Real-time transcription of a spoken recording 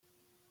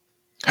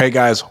Hey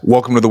guys,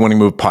 welcome to the Winning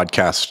Move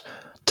podcast.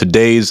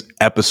 Today's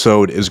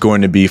episode is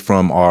going to be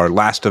from our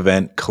last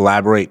event,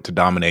 Collaborate to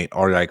Dominate,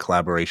 REI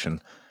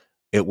Collaboration.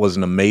 It was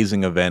an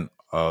amazing event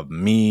of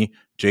me,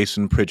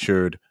 Jason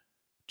Pritchard,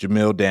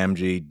 Jamil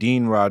Damji,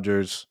 Dean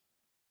Rogers,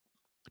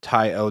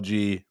 Ty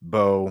LG,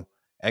 Bo,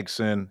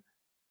 Exon,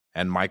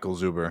 and Michael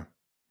Zuber.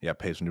 Yeah,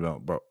 Payson Jamil,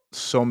 bro.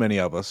 So many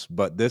of us,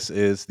 but this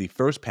is the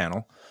first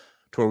panel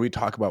to where we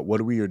talk about what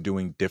we are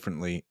doing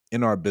differently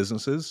in our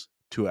businesses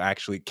to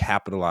actually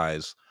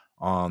capitalize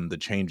on the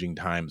changing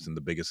times. And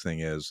the biggest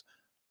thing is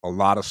a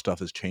lot of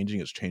stuff is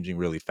changing. It's changing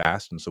really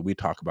fast. And so we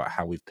talk about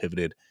how we've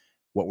pivoted,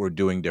 what we're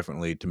doing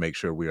differently to make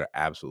sure we are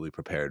absolutely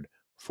prepared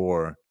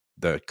for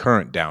the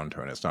current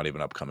downturn. It's not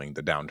even upcoming.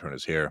 The downturn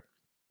is here.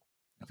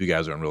 If you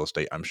guys are in real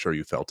estate, I'm sure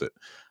you felt it.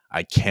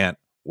 I can't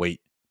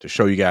wait to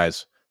show you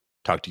guys.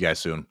 Talk to you guys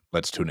soon.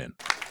 Let's tune in.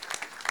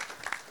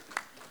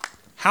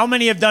 How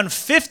many have done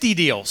 50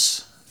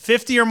 deals?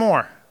 50 or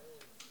more?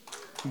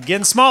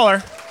 Getting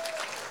smaller.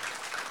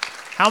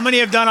 How many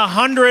have done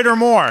 100 or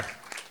more?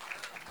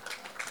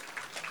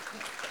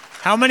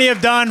 How many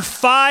have done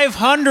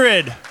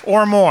 500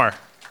 or more?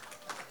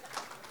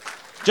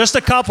 Just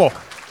a couple.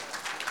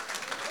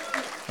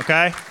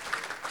 Okay?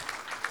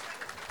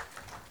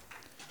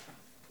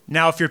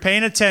 Now, if you're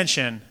paying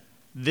attention,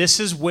 this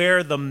is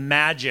where the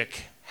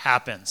magic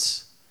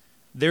happens.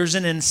 There's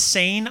an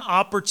insane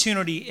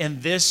opportunity in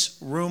this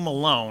room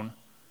alone.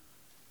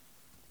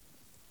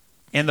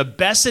 And the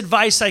best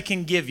advice I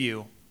can give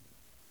you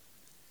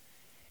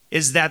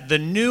is that the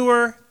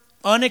newer,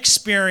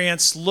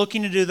 unexperienced,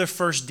 looking to do the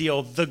first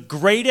deal, the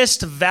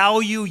greatest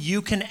value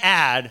you can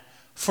add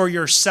for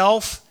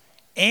yourself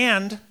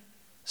and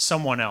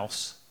someone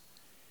else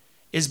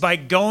is by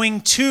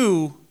going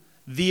to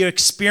the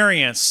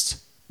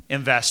experienced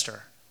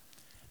investor.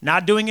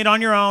 Not doing it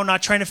on your own,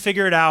 not trying to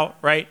figure it out,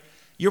 right?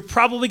 You're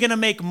probably going to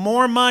make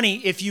more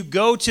money if you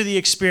go to the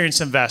experienced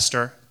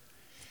investor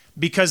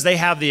because they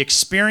have the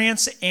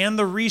experience and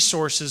the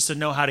resources to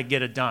know how to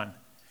get it done.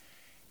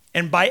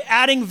 And by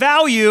adding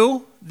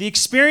value, the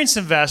experienced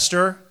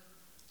investor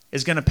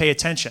is going to pay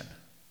attention.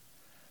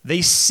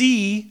 They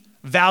see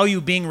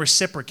value being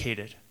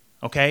reciprocated,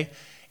 okay?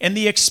 And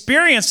the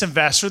experienced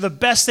investor, the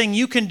best thing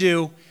you can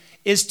do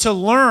is to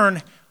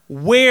learn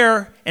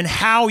where and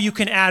how you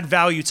can add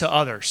value to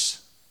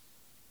others,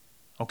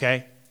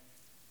 okay?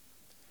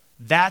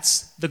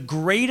 That's the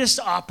greatest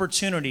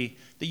opportunity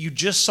that you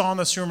just saw in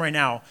this room right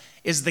now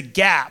is the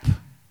gap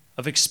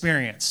of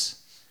experience.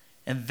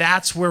 And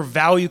that's where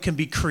value can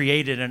be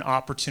created and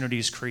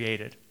opportunities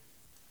created.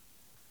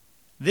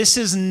 This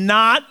is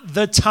not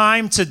the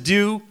time to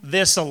do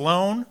this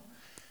alone.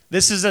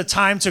 This is a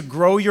time to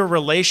grow your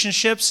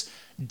relationships,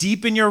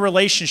 deepen your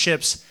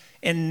relationships,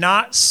 and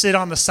not sit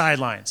on the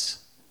sidelines.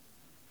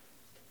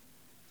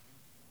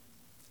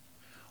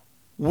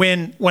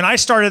 When I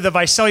started the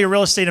Visalia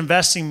Real Estate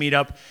Investing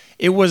Meetup,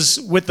 it was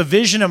with the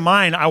vision in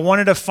mind. I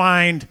wanted to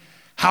find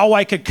how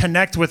I could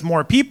connect with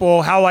more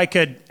people, how I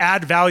could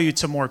add value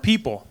to more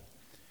people,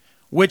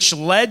 which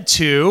led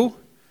to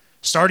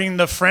starting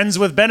the Friends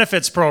with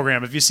Benefits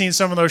program. If you've seen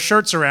some of those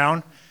shirts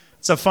around,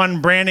 it's a fun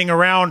branding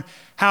around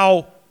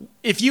how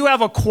if you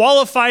have a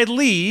qualified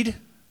lead,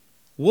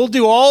 we'll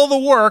do all the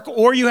work,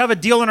 or you have a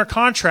deal under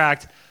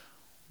contract,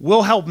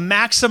 we'll help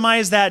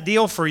maximize that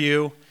deal for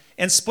you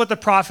and split the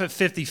profit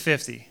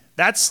 50-50.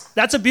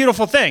 That's a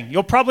beautiful thing.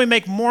 You'll probably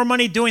make more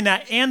money doing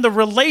that, and the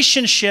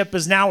relationship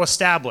is now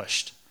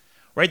established,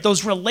 right?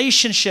 Those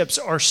relationships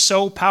are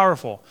so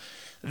powerful.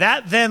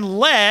 That then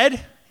led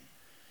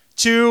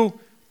to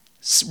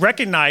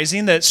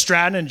recognizing that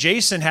Stratton and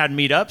Jason had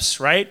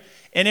meetups, right?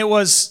 And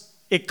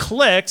it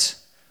clicked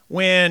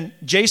when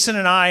Jason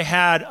and I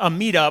had a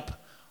meetup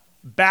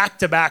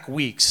back-to-back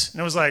weeks.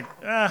 And it was like,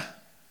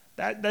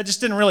 that just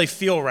didn't really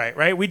feel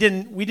right? We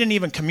didn't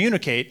even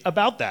communicate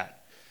about that.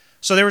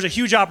 So there was a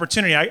huge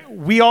opportunity.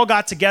 We all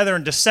got together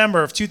in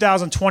December of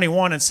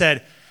 2021 and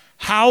said,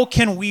 how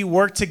can we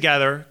work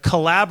together,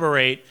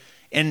 collaborate,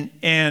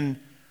 and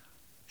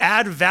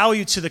add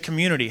value to the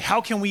community?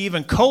 How can we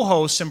even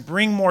co-host and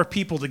bring more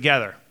people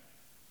together?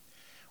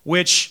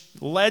 Which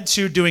led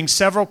to doing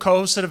several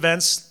co-hosted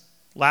events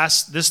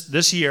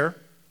this year,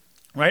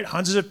 right?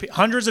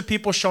 Hundreds of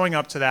people showing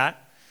up to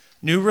that,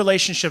 new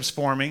relationships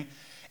forming.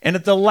 And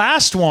at the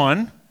last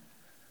one,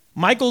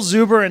 Michael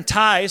Zuber and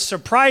Ty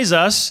surprise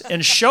us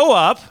and show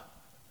up,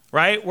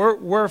 right?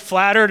 We're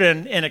flattered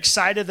and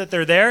excited that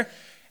they're there.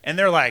 And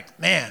they're like,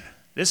 man,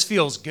 this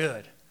feels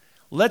good.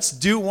 Let's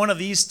do one of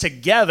these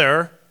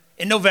together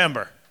in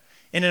November.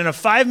 And in a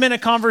 5-minute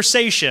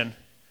conversation,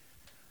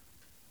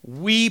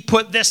 we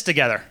put this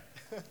together.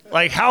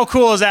 Like, how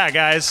cool is that,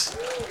 guys?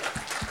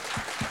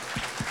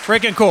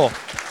 Freaking cool.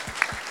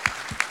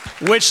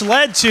 Which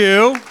led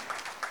to,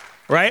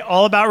 right,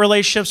 all about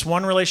relationships,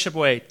 one relationship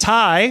away.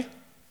 Ty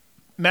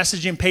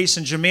messaging Pace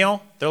and Jamil,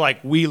 they're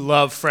like, we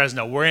love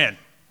Fresno, we're in,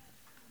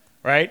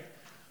 right?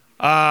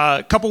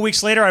 A couple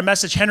weeks later, I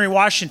messaged Henry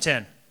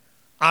Washington,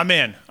 I'm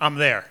in, I'm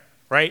there,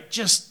 right?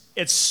 Just,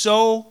 it's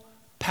so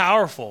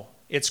powerful,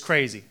 it's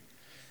crazy.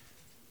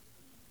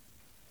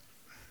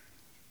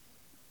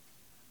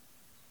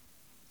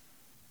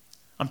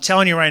 I'm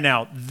telling you right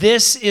now,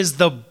 this is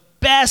the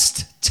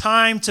best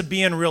time to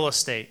be in real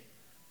estate.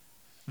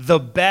 The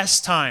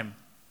best time.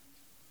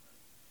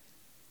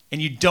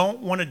 And you don't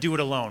want to do it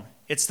alone.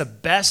 It's the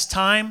best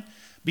time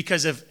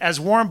because as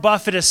Warren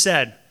Buffett has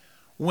said,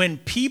 when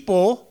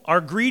people are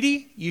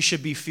greedy, you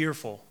should be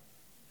fearful.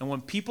 And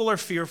when people are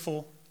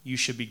fearful, you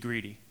should be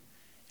greedy.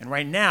 And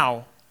right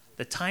now,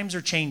 the times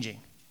are changing.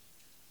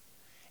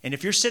 And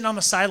if you're sitting on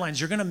the sidelines,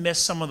 you're going to miss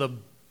some of the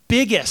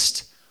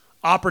biggest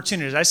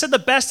opportunities. I said the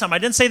best time. I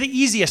didn't say the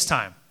easiest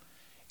time.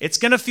 It's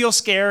going to feel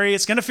scary.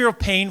 It's going to feel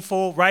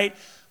painful, right?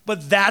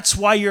 But that's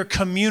why your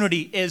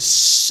community is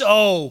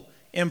so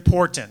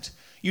important.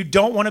 You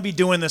don't want to be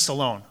doing this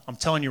alone. I'm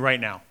telling you right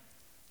now.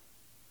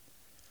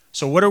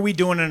 So what are we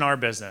doing in our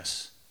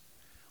business?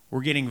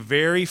 We're getting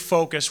very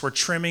focused. We're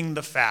trimming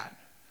the fat.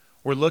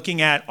 We're looking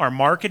at our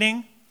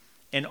marketing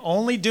and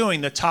only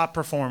doing the top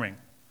performing.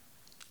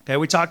 Okay,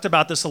 we talked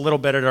about this a little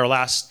bit at our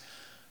last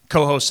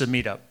co-hosted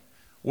meetup,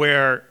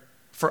 where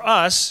for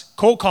us,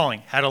 cold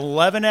calling had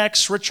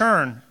 11x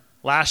return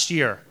last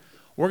year.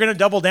 We're going to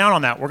double down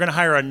on that. We're going to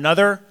hire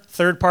another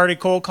third-party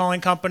cold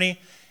calling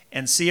company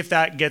and see if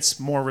that gets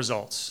more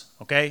results.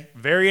 Okay,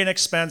 very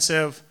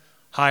inexpensive,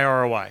 high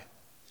ROI.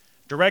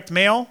 Direct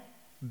mail,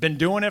 been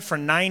doing it for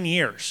 9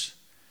 years,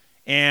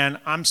 and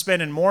I'm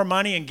spending more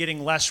money and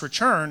getting less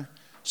return.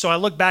 So I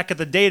look back at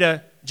the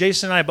data.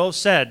 Jason and I both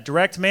said,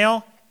 direct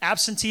mail,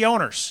 absentee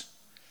owners.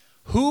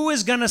 Who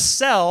is going to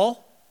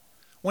sell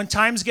when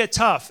times get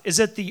tough? Is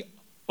it the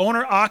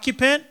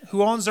owner-occupant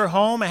who owns their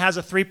home and has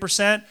a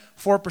 3%,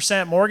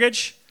 4%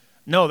 mortgage?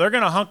 No, they're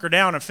going to hunker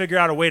down and figure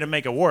out a way to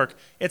make it work.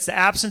 It's the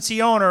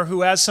absentee owner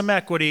who has some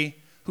equity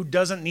who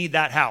doesn't need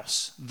that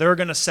house. They're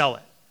going to sell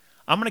it.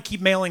 I'm going to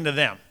keep mailing to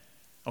them,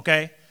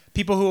 okay?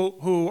 People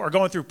who are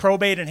going through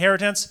probate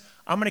inheritance,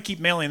 I'm going to keep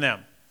mailing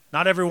them.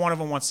 Not every one of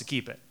them wants to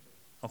keep it,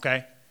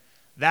 okay?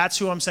 That's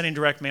who I'm sending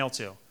direct mail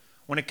to.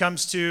 When it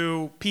comes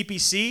to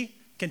PPC,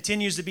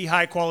 continues to be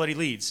high-quality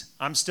leads.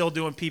 I'm still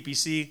doing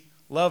PPC,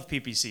 love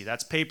PPC.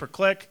 That's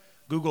pay-per-click,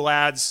 Google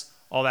Ads,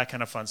 all that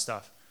kind of fun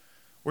stuff.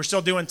 We're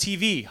still doing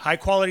TV,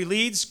 high-quality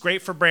leads,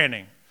 great for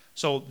branding.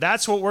 So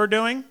that's what we're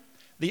doing.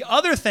 The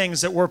other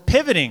things that we're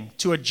pivoting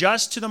to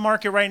adjust to the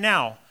market right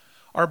now,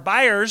 our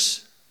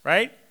buyers,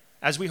 right,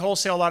 as we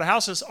wholesale a lot of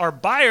houses, our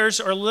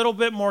buyers are a little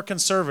bit more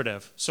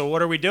conservative. So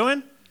what are we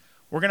doing?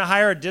 We're going to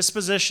hire a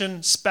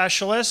disposition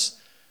specialist.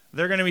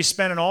 They're going to be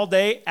spending all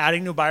day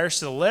adding new buyers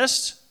to the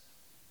list.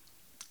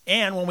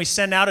 And when we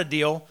send out a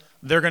deal,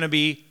 they're going to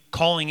be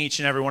calling each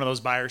and every one of those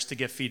buyers to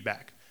get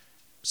feedback.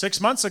 6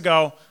 months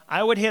ago,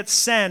 I would hit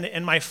send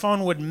and my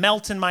phone would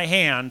melt in my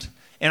hand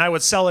and I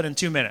would sell it in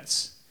 2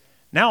 minutes.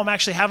 Now I'm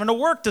actually having to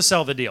work to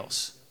sell the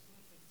deals.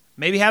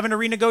 Maybe having to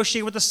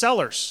renegotiate with the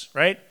sellers,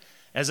 right?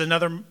 As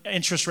another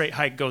interest rate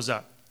hike goes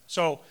up.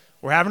 So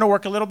we're having to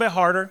work a little bit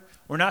harder.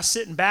 We're not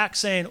sitting back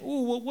saying,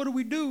 ooh, well, what do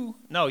we do?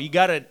 No, you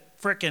got to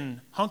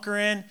frickin' hunker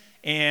in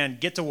and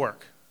get to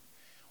work.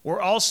 We're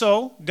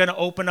also going to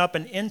open up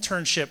an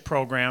internship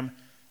program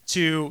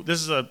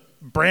this is a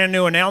brand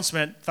new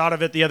announcement, thought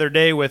of it the other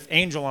day with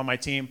Angel on my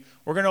team.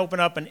 We're going to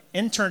open up an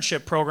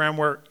internship program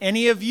where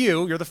any of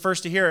you're the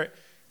first to hear it,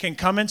 can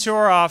come into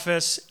our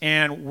office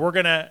and we're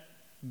going to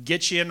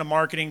get you into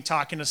marketing,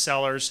 talking to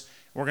sellers.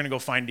 We're going to go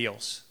find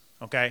deals,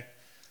 okay?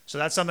 So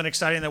that's something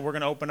exciting that we're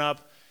going to open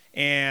up.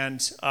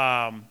 And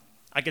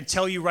I can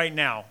tell you right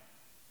now,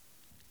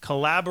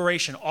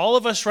 collaboration, all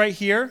of us right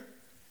here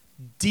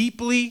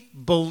deeply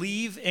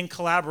believe in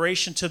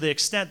collaboration to the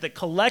extent that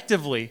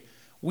collectively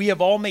we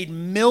have all made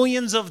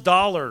millions of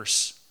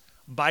dollars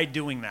by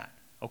doing that,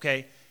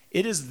 okay?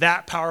 It is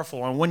that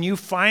powerful. And when you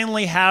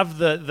finally have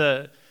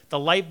the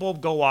light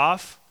bulb go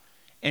off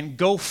and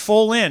go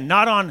full in,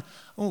 not on,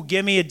 oh,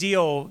 give me a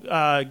deal,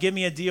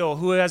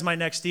 who has my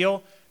next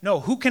deal? No,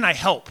 who can I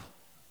help?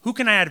 Who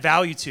can I add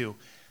value to?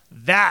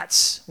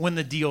 That's when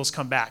the deals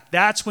come back.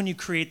 That's when you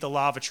create the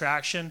law of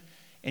attraction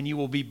and you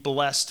will be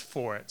blessed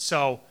for it.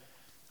 So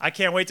I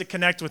can't wait to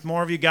connect with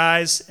more of you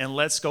guys and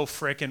let's go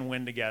frickin'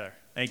 win together.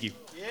 Thank you.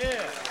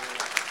 Yeah.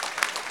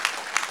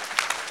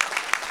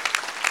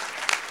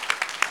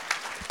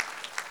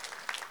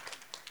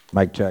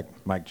 Mic check,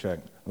 mic check.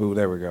 Ooh,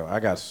 there we go. I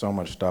got so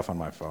much stuff on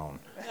my phone.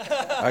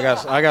 I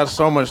got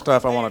so much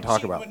stuff I want to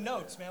talk about.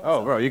 Notes, man.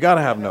 Oh, bro, you got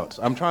to have notes.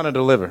 I'm trying to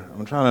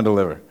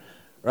deliver.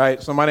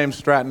 Right, so my name's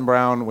Stratton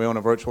Brown. We own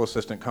a virtual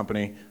assistant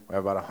company. We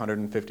have about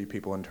 150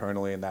 people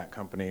internally in that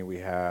company. We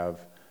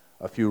have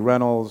a few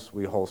rentals.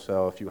 We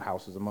wholesale a few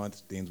houses a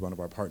month. Dean's one of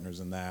our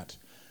partners in that.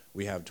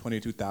 We have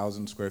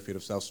 22,000 square feet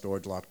of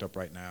self-storage locked up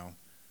right now.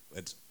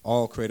 It's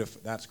all creative.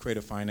 That's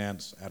creative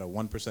finance at a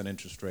 1%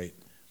 interest rate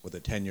with a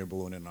 10-year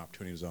balloon in an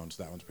opportunity zone.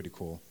 So that one's pretty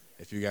cool.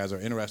 If you guys are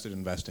interested in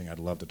investing, I'd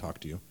love to talk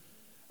to you.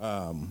 So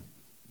I'm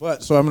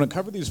going to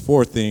cover these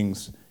 4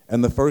 things.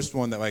 And the first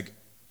one that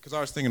because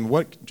I was thinking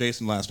what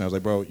Jason last night, I was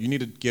like, bro, you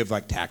need to give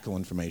tactical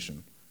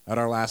information. At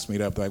our last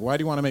meetup, they're like, why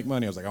do you want to make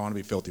money? I was like, I want to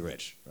be filthy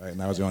rich, right? And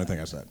that was the only thing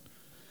I said.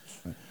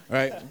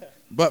 Right?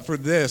 But for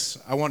this,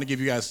 I want to give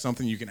you guys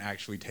something you can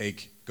actually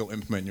go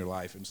implement in your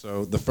life. And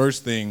so the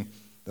first thing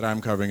that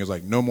I'm covering is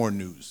like no more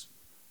news.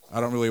 I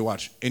don't really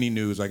watch any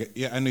news. Like,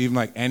 yeah, and even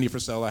like Andy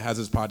Frisella has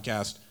his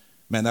podcast.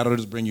 Man, that'll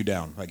just bring you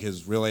down. Like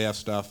his Real AF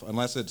stuff,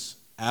 unless it's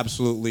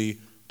absolutely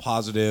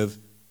positive,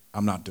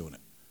 I'm not doing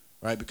it,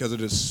 right? Because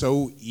it is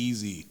so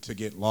easy to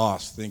get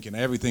lost thinking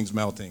everything's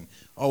melting.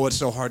 Oh, it's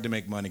so hard to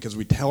make money, because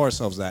we tell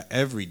ourselves that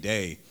every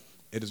day.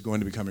 It is going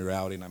to become a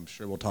reality, and I'm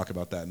sure we'll talk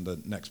about that in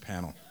the next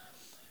panel.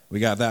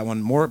 We got that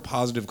one, more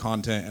positive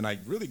content, and I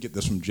really get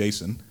this from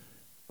Jason,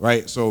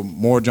 right? So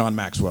more John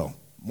Maxwell,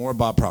 more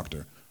Bob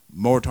Proctor,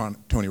 more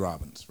Tony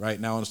Robbins, right?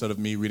 Now instead of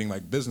me reading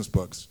like business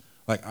books,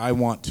 like I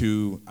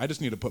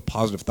just need to put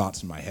positive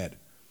thoughts in my head,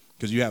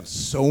 because you have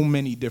so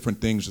many different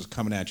things just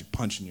coming at you,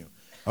 punching you.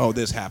 Oh,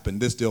 this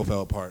happened, this deal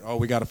fell apart, oh,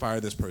 we got to fire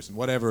this person,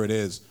 whatever it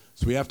is.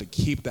 So we have to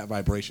keep that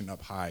vibration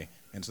up high,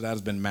 and so that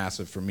has been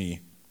massive for me.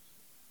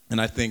 And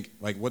I think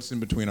like what's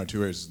in between our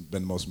two ears has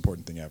been the most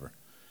important thing ever.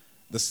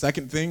 The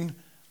second thing,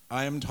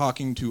 I am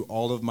talking to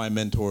all of my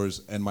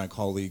mentors and my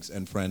colleagues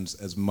and friends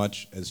as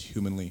much as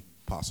humanly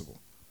possible.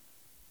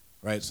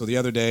 Right? So the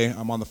other day,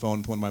 I'm on the phone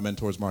with one of my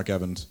mentors, Mark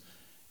Evans,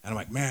 and I'm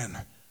like, man,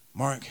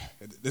 Mark,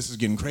 this is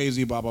getting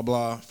crazy, blah, blah,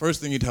 blah. First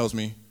thing he tells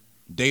me,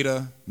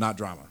 data, not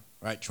drama,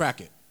 right?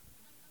 Track it.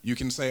 You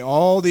can say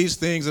all these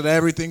things that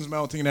everything's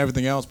melting and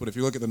everything else, but if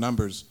you look at the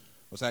numbers,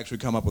 let's actually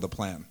come up with a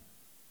plan.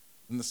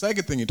 And the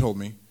second thing he told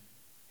me,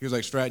 he was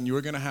like, Stratton, you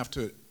are going to have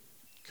to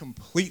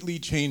completely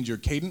change your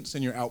cadence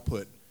and your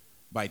output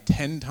by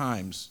 10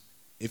 times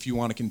if you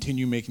want to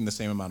continue making the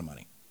same amount of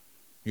money.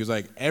 He was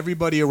like,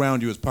 everybody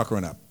around you is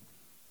puckering up.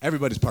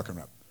 Everybody's puckering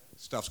up.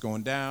 Stuff's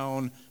going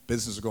down,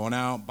 businesses are going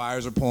out,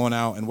 buyers are pulling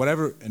out, and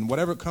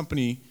whatever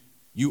company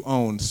you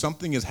own,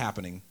 something is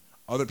happening.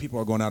 Other people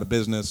are going out of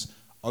business.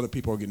 Other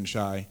people are getting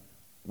shy.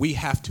 We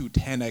have to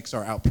 10x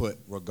our output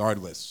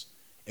regardless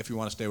if we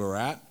want to stay where we're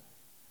at.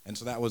 And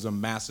so that was a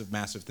massive,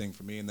 massive thing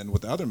for me. And then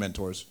with the other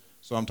mentors,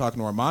 so I'm talking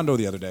to Armando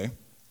the other day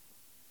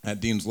at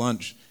Dean's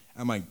lunch.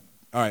 I'm like,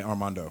 all right,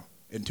 Armando,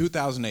 in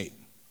 2008,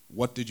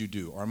 what did you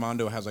do?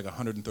 Armando has like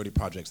 130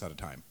 projects at a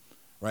time,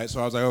 right?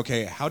 So I was like,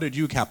 okay, how did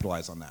you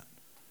capitalize on that,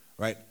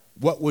 right?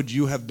 What would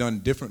you have done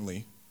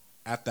differently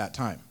at that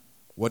time?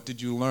 What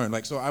did you learn?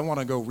 Like, so I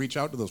want to go reach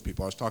out to those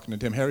people. I was talking to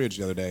Tim Heritage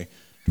the other day,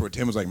 where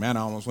Tim was like, man,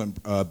 I almost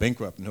went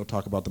bankrupt, and he'll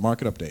talk about the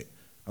market update.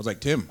 I was like,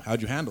 Tim,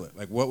 how'd you handle it?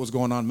 Like, what was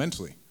going on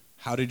mentally?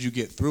 How did you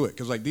get through it?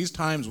 Because like these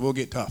times will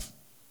get tough.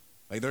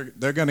 Like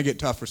they're going to get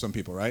tough for some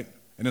people, right?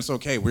 And it's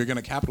okay. We're going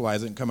to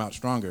capitalize it and come out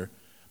stronger.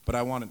 But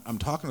I'm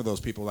talking to those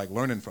people, like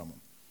learning from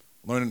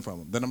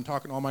them. Then I'm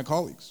talking to all my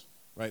colleagues,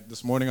 right?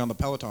 This morning on the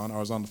Peloton, I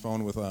was on the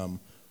phone with one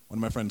of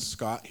my friends,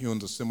 Scott. He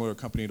owns a similar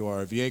company to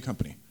our VA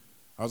company.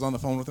 I was on the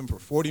phone with him for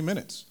 40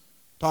 minutes,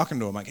 talking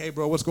to him like, hey,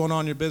 bro, what's going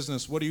on in your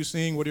business? What are you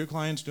seeing? What are your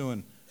clients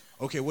doing?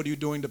 Okay, what are you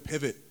doing to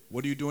pivot?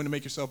 What are you doing to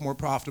make yourself more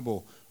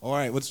profitable? All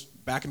right, let's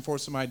back and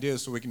forth some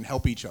ideas so we can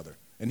help each other.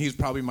 And he's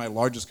probably my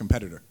largest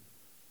competitor,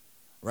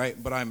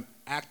 right? But I'm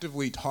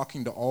actively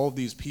talking to all of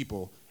these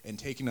people and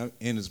taking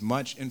in as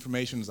much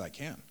information as I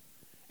can.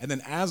 And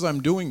then as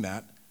I'm doing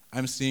that,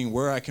 I'm seeing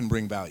where I can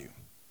bring value,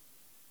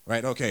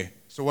 right? Okay,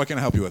 so what can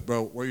I help you with,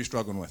 bro? What are you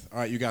struggling with? All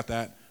right, you got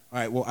that? All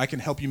right, well, I can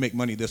help you make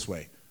money this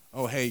way.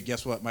 Oh, hey,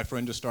 guess what? My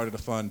friend just started a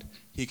fund.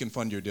 He can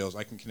fund your deals.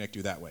 I can connect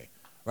you that way.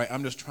 Right,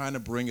 I'm just trying to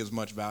bring as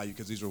much value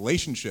because these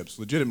relationships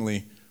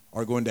legitimately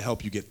are going to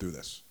help you get through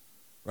this.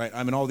 Right,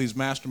 I'm in all these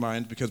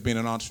masterminds because being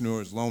an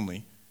entrepreneur is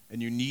lonely,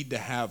 and you need to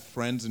have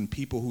friends and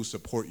people who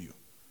support you.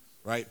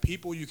 Right,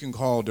 people you can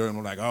call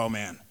during like, oh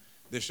man,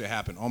 this should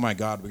happen. Oh my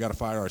God, we got to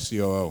fire our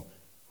COO.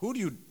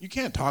 You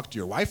can't talk to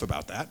your wife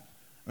about that.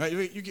 Right,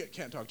 you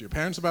can't talk to your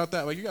parents about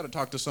that. Like you got to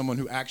talk to someone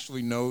who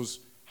actually knows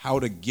how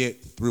to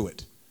get through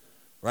it.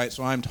 Right,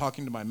 so I'm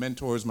talking to my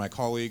mentors, my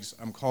colleagues.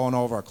 I'm calling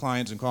all of our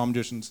clients and call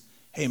magicians.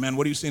 Hey man,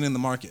 what are you seeing in the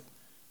market?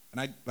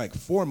 And like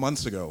 4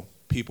 months ago,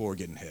 people were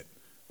getting hit.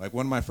 Like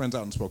one of my friends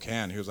out in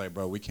Spokane, he was like,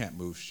 bro, we can't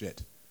move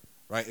shit,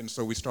 right? And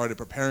so we started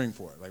preparing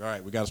for it. Like, all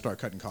right, we got to start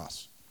cutting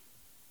costs.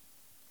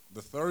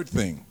 The third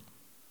thing,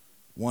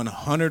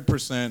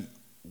 100%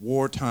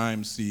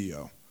 wartime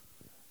CEO,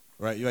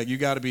 right? You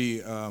got to be,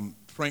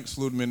 Frank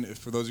Sludman,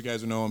 for those of you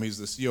guys who know him, he's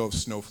the CEO of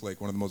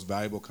Snowflake, one of the most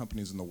valuable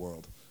companies in the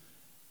world.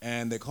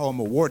 And they call him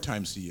a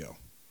wartime CEO.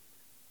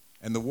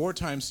 And the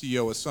wartime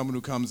CEO is someone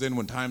who comes in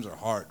when times are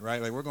hard,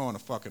 right? Like, we're going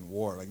to fucking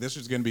war. Like, this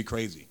is going to be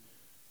crazy.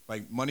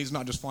 Like, money's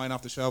not just flying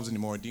off the shelves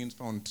anymore. Dean's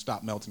phone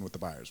stopped melting with the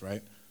buyers,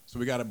 right? So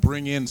we got to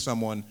bring in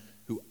someone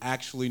who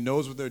actually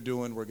knows what they're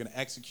doing. We're going to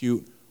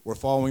execute. We're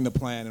following the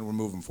plan, and we're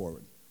moving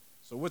forward.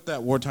 So with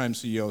that wartime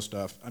CEO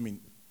stuff, I mean,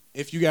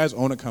 if you guys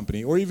own a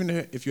company, or even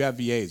if you have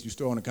VAs, you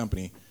still own a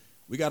company,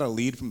 we got to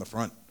lead from the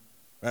front,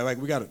 right? Like,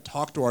 we got to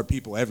talk to our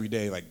people every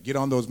day. Like, get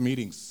on those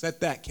meetings.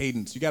 Set that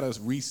cadence. You got to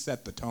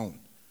reset the tone.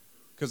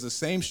 Because the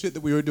same shit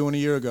that we were doing a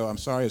year ago, I'm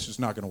sorry, it's just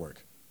not going to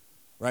work,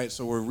 right?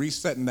 So we're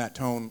resetting that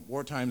tone,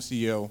 wartime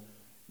CEO,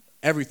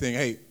 everything.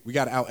 Hey, we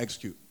got to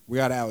out-execute. We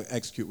got to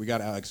out-execute. We got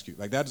to out-execute.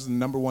 Like, that is the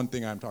number one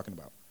thing I'm talking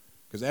about.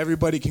 Because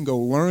everybody can go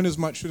learn as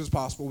much shit as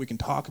possible. We can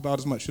talk about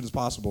as much shit as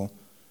possible.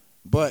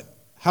 But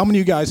how many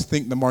of you guys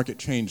think the market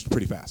changed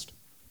pretty fast?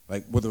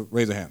 Like, with a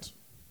raise of hands.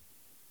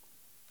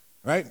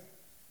 right?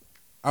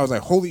 I was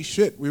like, holy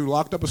shit, we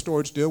locked up a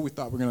storage deal. We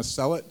thought we were going to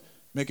sell it,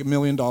 make $1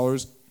 million.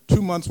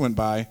 2 months went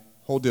by,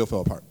 whole deal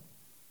fell apart,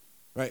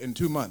 right, in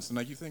 2 months. And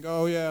like you think,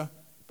 oh yeah,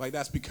 like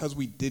that's because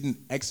we didn't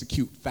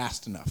execute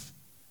fast enough,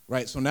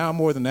 right? So now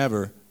more than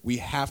ever, we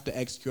have to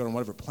execute on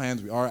whatever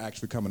plans we are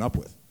actually coming up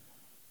with.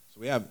 So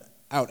we have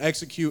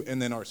out-execute,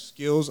 and then our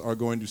skills are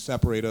going to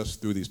separate us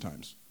through these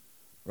times,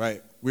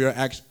 right? We are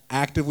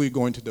actively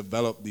going to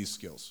develop these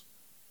skills.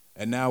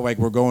 And now like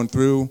we're going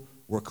through,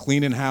 we're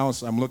cleaning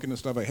house, I'm looking at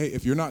stuff like, hey,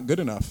 if you're not good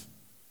enough,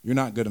 you're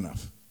not good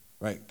enough,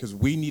 right? Because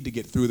we need to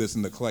get through this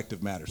and the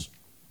collective matters,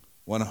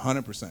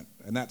 100%.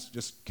 And that's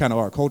just kind of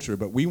our culture,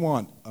 but we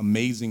want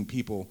amazing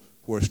people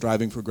who are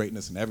striving for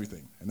greatness in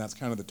everything. And that's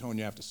kind of the tone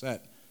you have to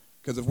set.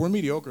 Because if we're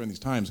mediocre in these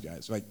times,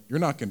 guys, like you're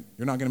not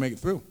gonna make it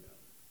through.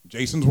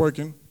 Jason's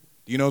working,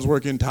 Dino's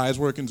working, Ty's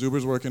working,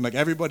 Zuber's working, like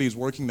everybody's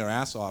working their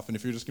ass off, and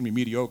if you're just gonna be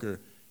mediocre,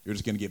 you're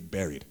just gonna get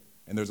buried.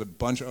 And there's a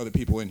bunch of other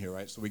people in here,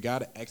 right? So we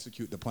gotta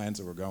execute the plans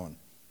that we're going.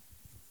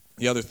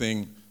 The other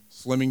thing,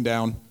 slimming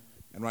down,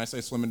 and when I say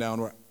slimming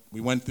down,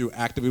 we went through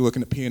actively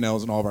looking at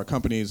P&Ls in all of our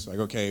companies, like,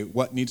 okay,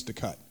 what needs to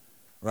cut,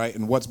 right?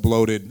 And what's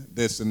bloated,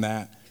 this and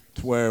that,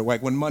 to where,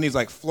 like, when money's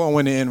like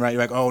flowing in, right,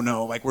 you're like, oh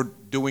no, like we're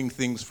doing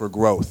things for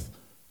growth,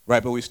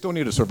 right? But we still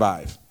need to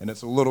survive, and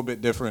it's a little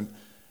bit different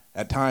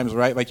at times,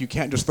 right? Like you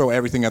can't just throw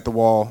everything at the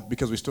wall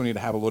because we still need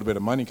to have a little bit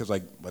of money because,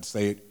 like, let's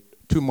say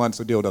 2 months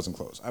the deal doesn't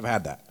close. I've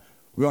had that.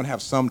 We want to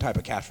have some type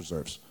of cash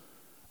reserves,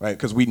 right?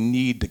 Because we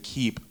need to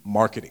keep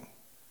marketing.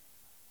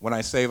 When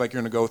I say like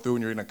you're going to go through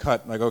and you're going to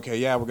cut, like, okay,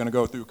 yeah, we're going to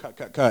go through,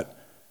 cut,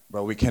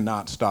 bro, we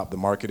cannot stop the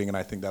marketing, and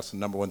I think that's the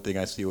number one thing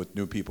I see with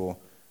new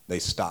people. They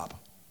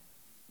stop.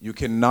 You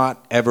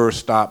cannot ever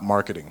stop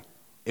marketing.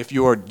 If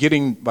you're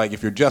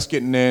just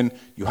getting in,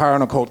 you hire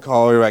on a cold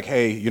caller, you're like,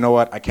 hey, you know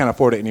what, I can't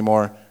afford it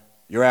anymore,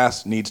 your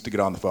ass needs to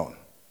get on the phone,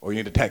 or you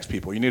need to text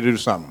people, you need to do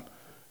something.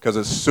 Because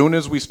as soon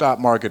as we stop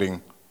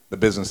marketing, the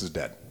business is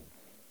dead.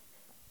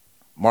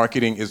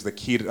 Marketing is the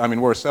key to,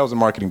 we're a sales and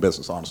marketing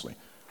business, honestly.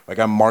 Like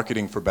I'm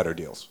marketing for better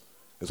deals,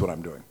 is what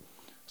I'm doing.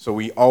 So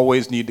we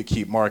always need to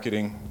keep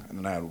marketing. And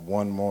then I had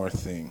one more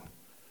thing.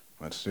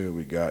 Let's see what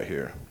we got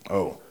here.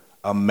 Oh,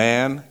 a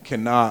man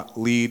cannot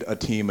lead a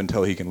team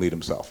until he can lead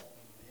himself.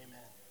 Amen.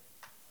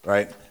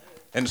 Right?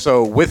 And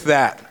so with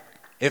that,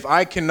 if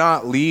I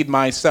cannot lead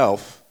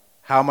myself,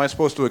 how am I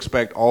supposed to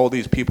expect all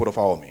these people to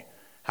follow me?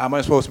 How am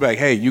I supposed to be like,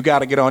 hey, you got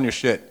to get on your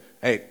shit.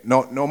 Hey,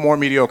 no more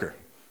mediocre,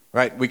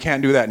 right? We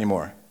can't do that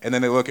anymore. And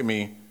then they look at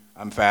me,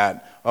 I'm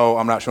fat. Oh,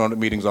 I'm not showing up at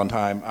meetings on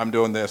time. I'm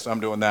doing this, I'm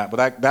doing that.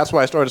 But that's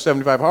why I started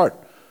 75 Hard.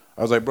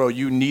 I was like, bro,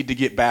 you need to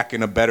get back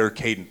in a better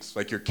cadence.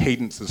 Like your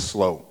cadence is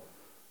slow.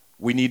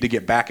 We need to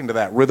get back into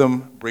that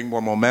rhythm, bring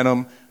more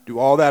momentum, do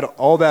all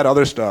that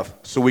other stuff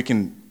so we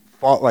can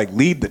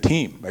lead the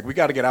team. Like we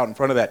got to get out in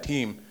front of that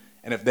team.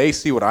 And if they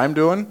see what I'm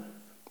doing,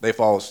 they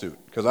follow suit.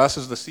 Because us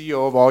as the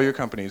CEO of all your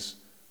companies,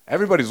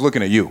 everybody's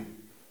looking at you.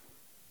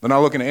 They're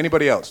not looking at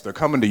anybody else. They're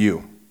coming to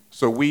you.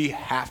 So we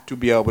have to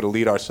be able to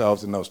lead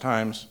ourselves in those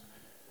times.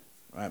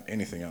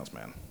 Anything else,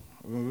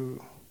 man?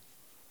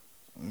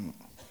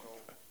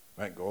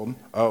 Right, gold.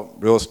 Oh,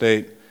 real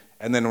estate.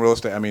 And then real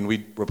estate,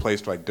 we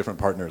replaced like different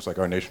partners, like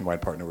our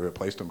nationwide partner, we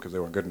replaced them because they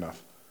weren't good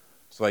enough.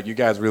 So like you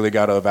guys really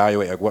got to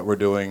evaluate like what we're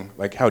doing.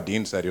 Like how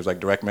Dean said, he was like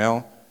direct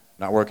mail,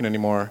 not working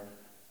anymore.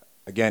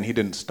 Again, he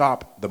didn't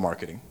stop the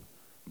marketing,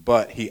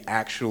 but he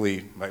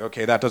actually like,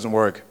 okay, that doesn't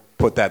work.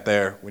 Put that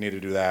there. We need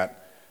to do that.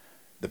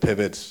 The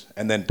pivots,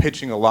 and then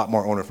pitching a lot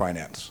more owner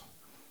finance.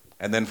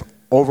 And then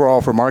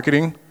overall for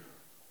marketing,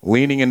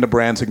 leaning into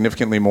brand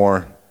significantly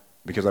more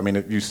because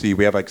if you see,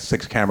 we have like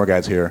 6 camera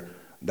guys here.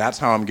 That's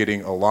how I'm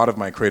getting a lot of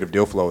my creative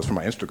deal flows from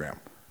my Instagram.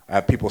 I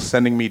have people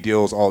sending me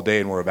deals all day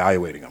and we're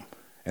evaluating them.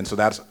 And so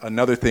that's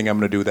another thing I'm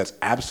gonna do that's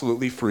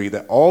absolutely free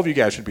that all of you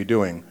guys should be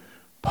doing,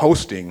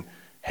 posting,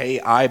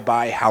 hey, I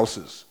buy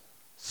houses.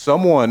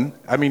 Someone,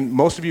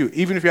 most of you,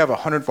 even if you have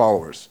 100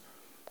 followers,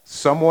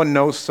 someone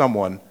knows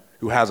someone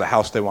who has a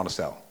house they want to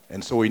sell.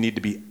 And so we need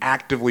to be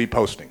actively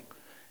posting,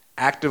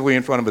 actively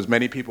in front of as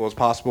many people as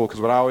possible.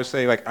 Because what I always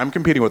say, like I'm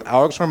competing with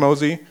Alex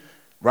Hormozy,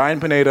 Ryan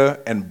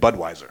Pineda, and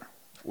Budweiser.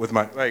 With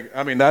my,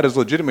 that is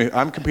legitimately,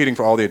 I'm competing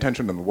for all the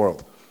attention in the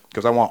world.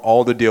 Because I want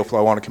all the deal flow,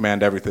 I want to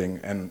command everything.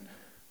 And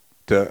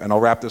I'll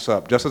wrap this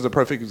up. Just as a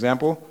perfect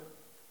example,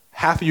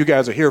 half of you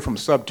guys are here from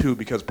Sub 2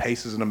 because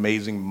Pace is an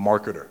amazing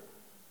marketer.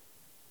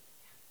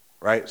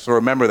 Right? So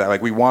remember that,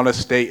 like we want to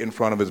stay in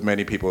front of as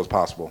many people as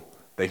possible.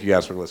 Thank you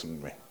guys for listening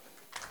to me.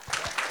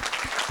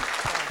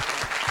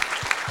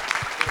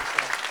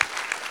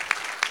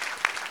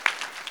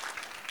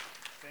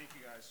 Thank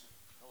you guys.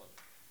 Hello.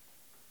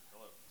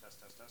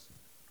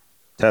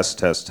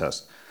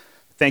 Test.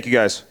 Thank you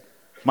guys.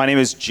 My name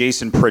is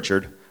Jason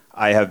Pritchard.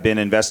 I have been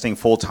investing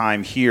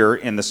full-time here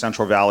in the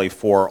Central Valley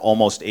for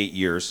almost 8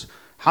 years.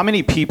 How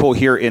many people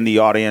here in the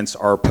audience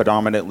are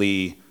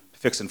predominantly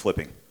fix and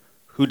flipping?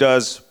 Who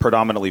does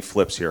predominantly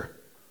flips here?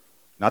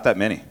 Not that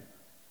many.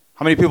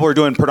 How many people are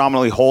doing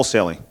predominantly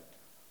wholesaling?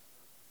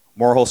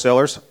 More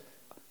wholesalers?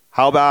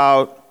 How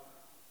about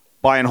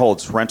buy and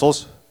holds,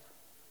 rentals?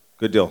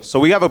 Good deal. So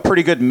we have a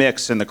pretty good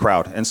mix in the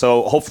crowd. And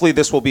so hopefully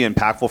this will be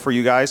impactful for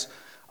you guys.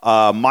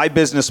 My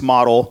business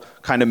model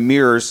kind of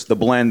mirrors the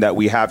blend that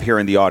we have here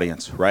in the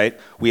audience, right?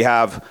 We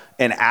have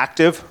an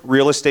active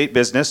real estate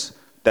business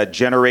that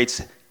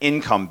generates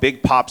income,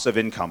 big pops of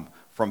income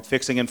from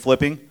fixing and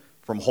flipping,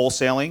 from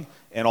wholesaling,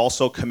 and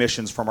also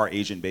commissions from our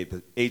agent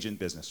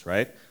business,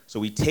 right? So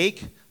we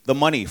take the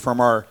money from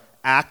our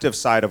active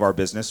side of our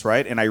business,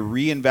 right? And I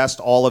reinvest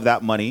all of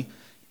that money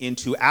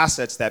into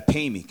assets that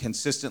pay me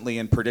consistently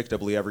and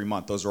predictably every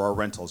month. Those are our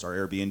rentals, our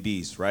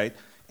Airbnbs, right?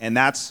 And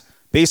that's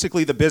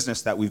basically the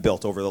business that we've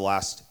built over the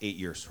last 8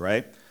 years,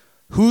 right?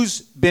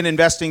 Who's been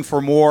investing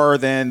for more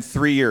than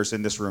 3 years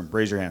in this room?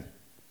 Raise your hand.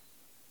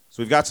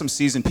 So we've got some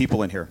seasoned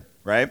people in here,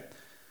 right?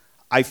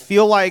 I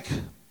feel like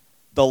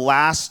the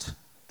last,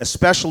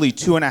 especially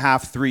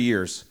 2.5, 3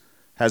 years,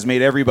 has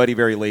made everybody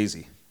very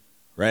lazy,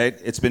 right?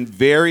 It's been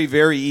very,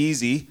 very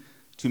easy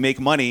to make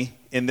money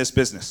in this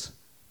business,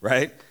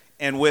 right?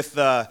 And with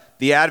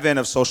the advent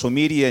of social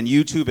media and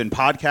YouTube and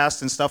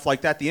podcasts and stuff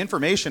like that, the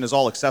information is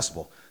all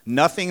accessible.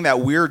 Nothing that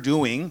we're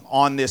doing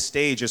on this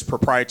stage is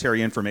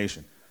proprietary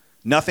information.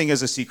 Nothing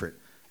is a secret.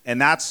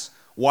 And that's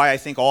why I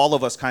think all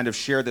of us kind of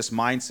share this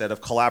mindset of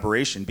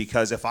collaboration,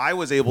 because if I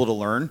was able to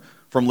learn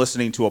from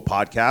listening to a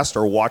podcast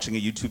or watching a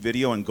YouTube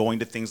video and going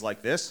to things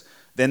like this,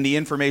 then the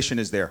information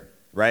is there,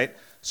 right?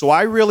 So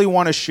I really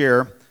want to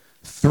share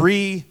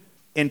 3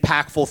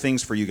 impactful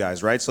things for you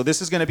guys, right? So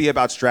this is going to be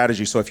about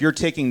strategy. So if you're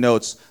taking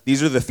notes,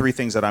 these are the 3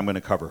 things that I'm going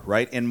to cover,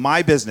 right? In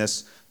my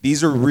business,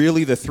 these are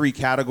really the 3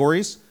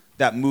 categories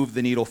that move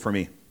the needle for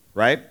me,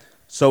 right?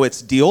 So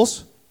it's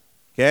deals,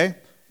 okay?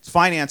 It's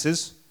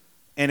finances,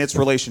 and it's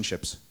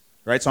relationships,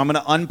 right? So I'm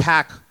going to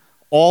unpack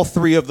all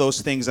 3 of those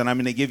things, and I'm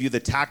going to give you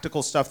the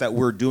tactical stuff that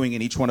we're doing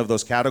in each one of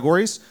those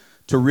categories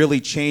to really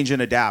change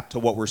and adapt to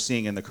what we're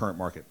seeing in the current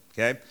market,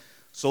 okay?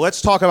 So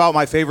let's talk about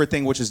my favorite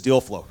thing, which is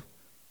deal flow,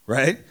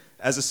 right?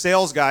 As a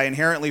sales guy,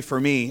 inherently for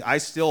me, I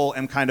still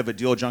am kind of a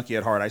deal junkie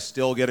at heart. I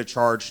still get a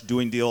charge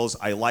doing deals.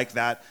 I like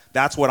that.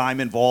 That's what I'm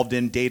involved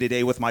in day to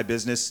day with my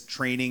business,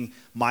 training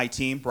my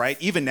team,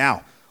 right? Even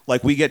now,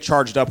 like we get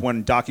charged up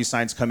when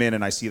DocuSigns come in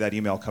and I see that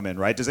email come in,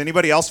 right? Does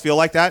anybody else feel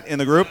like that in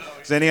the group?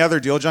 Is any other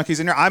deal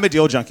junkies in here? I'm a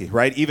deal junkie,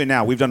 right? Even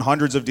now, we've done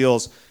hundreds of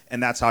deals,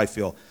 and that's how I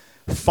feel.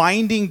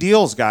 Finding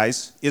deals,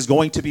 guys, is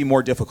going to be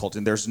more difficult,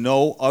 and there's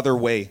no other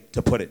way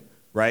to put it,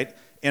 right?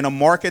 In a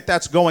market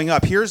that's going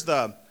up, here's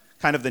the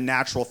kind of the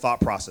natural thought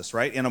process,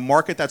 right? In a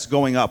market that's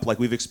going up, like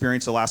we've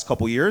experienced the last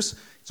couple years,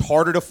 it's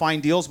harder to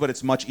find deals, but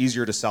it's much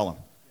easier to sell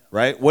them,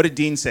 right? What did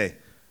Dean say?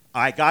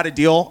 I got a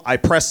deal, I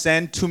press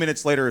send, 2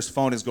 minutes later his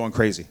phone is going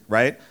crazy,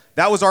 right?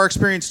 That was our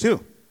experience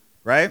too,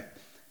 right?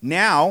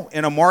 Now,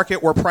 in a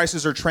market where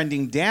prices are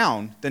trending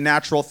down, the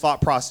natural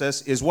thought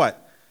process is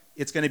what?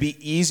 It's going to be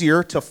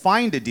easier to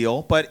find a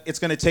deal, but it's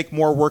going to take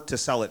more work to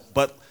sell it.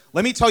 But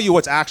let me tell you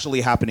what's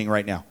actually happening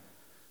right now.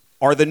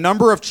 Are the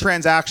number of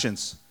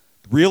transactions,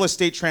 real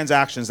estate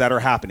transactions that are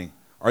happening,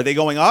 are they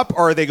going up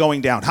or are they going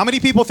down? How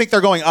many people think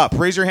they're going up?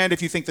 Raise your hand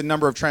if you think the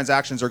number of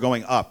transactions are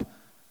going up,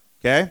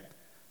 okay?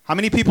 How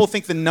many people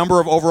think the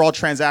number of overall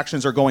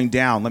transactions are going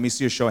down? Let me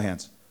see a show of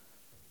hands,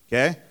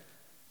 okay?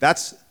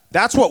 That's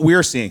what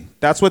we're seeing.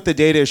 That's what the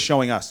data is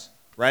showing us,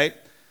 right?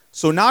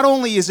 So not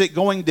only is it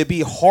going to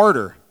be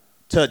harder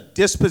to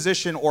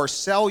disposition or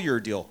sell your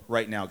deal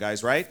right now,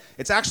 guys, right?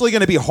 It's actually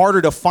going to be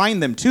harder to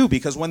find them too,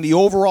 because when the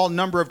overall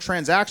number of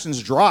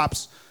transactions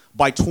drops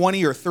by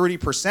 20 or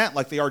 30%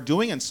 like they are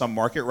doing in some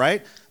market,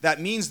 right?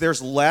 That means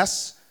there's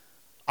less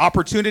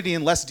opportunity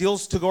and less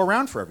deals to go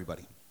around for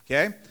everybody,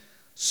 okay?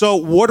 So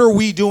what are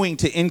we doing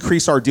to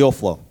increase our deal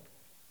flow?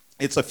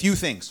 It's a few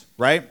things,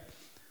 right?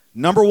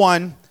 Number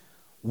 1,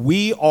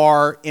 we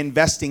are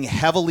investing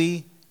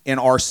heavily in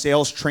our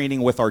sales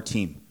training with our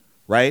team,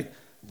 right?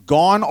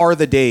 Gone are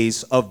the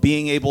days of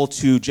being able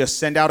to just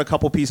send out a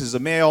couple pieces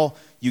of mail,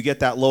 you get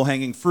that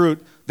low-hanging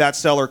fruit, that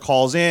seller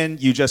calls in,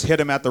 you just hit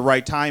them at the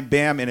right time,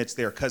 bam, and it's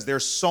there. Because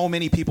there's so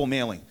many people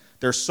mailing.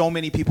 There's so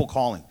many people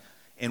calling.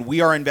 And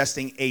we are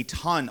investing a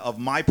ton of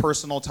my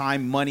personal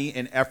time, money,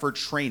 and effort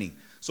training.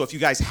 So if you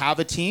guys have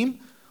a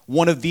team,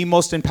 one of the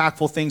most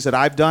impactful things that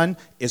I've done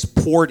is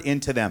poured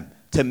into them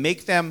to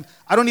make them,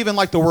 I don't even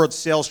like the word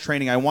sales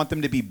training. I want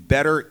them to be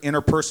better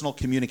interpersonal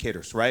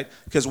communicators, right?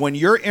 Because when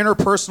your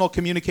interpersonal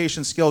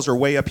communication skills are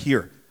way up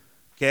here,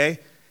 okay,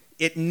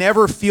 it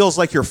never feels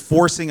like you're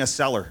forcing a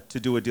seller to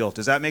do a deal.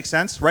 Does that make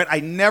sense, right? I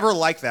never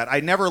like that. I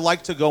never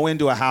like to go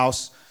into a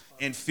house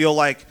and feel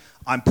like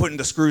I'm putting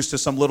the screws to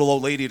some little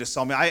old lady to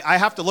sell me. I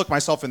have to look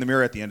myself in the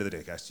mirror at the end of the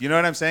day, guys. You know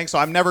what I'm saying? So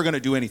I'm never going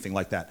to do anything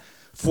like that.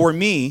 For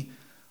me,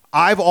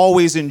 I've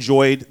always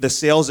enjoyed the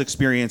sales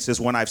experiences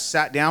when I've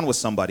sat down with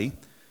somebody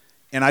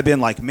and I've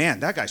been like,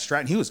 man, that guy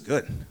Stratton, he was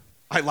good.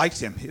 I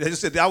liked him.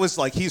 That was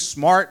like, he's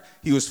smart,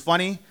 he was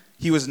funny,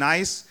 he was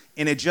nice,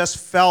 and it just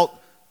felt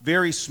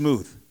very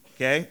smooth,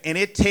 okay? And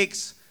it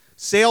takes,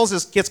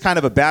 sales gets kind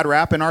of a bad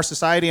rap in our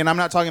society, and I'm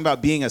not talking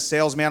about being a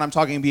salesman, I'm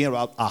talking being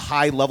about a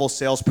high-level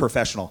sales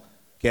professional,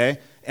 okay?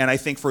 And I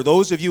think for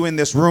those of you in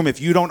this room,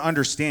 if you don't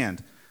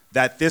understand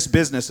that this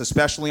business,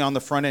 especially on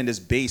the front end, is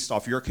based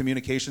off your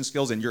communication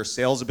skills and your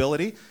sales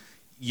ability,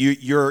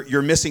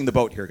 you're missing the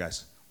boat here,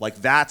 guys. Like,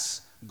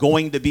 that's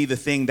going to be the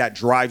thing that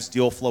drives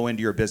deal flow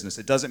into your business.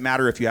 It doesn't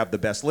matter if you have the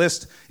best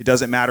list. It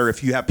doesn't matter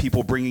if you have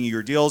people bringing you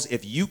your deals.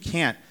 If you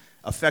can't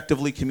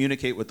effectively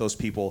communicate with those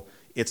people,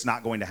 it's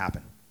not going to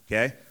happen,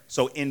 okay?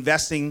 So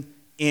investing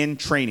in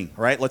training,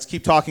 all right? Let's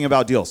keep talking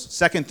about deals.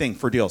 Second thing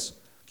for deals,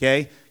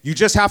 okay? You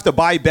just have to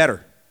buy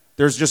better.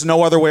 There's just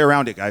no other way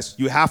around it, guys.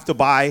 You have to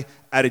buy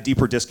at a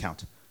deeper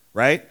discount,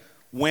 right?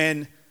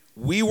 When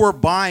we were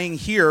buying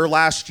here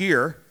last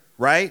year,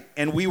 right,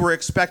 and we were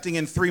expecting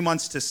in 3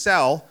 months to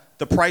sell,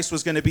 the price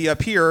was going to be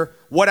up here.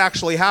 What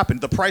actually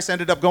happened? The price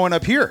ended up going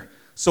up here.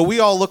 So we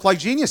all look like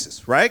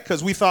geniuses, right?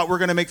 Because we thought we're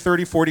going to make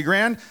 30, 40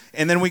 grand,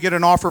 and then we get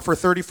an offer for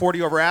 30,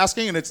 40 over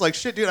asking, and it's like,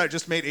 shit, dude, I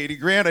just made 80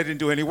 grand. I didn't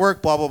do any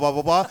work, blah, blah, blah,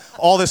 blah, blah.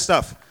 All this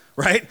stuff,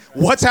 right?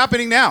 What's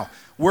happening now?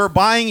 We're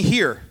buying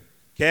here,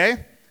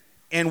 okay?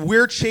 And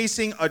we're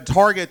chasing a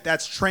target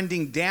that's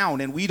trending down,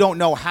 and we don't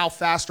know how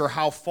fast or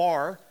how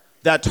far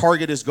that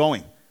target is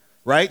going,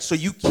 right? So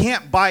you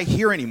can't buy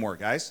here anymore,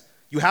 guys.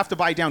 You have to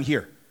buy down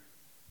here.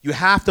 You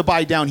have to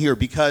buy down here,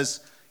 because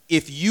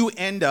if you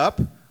end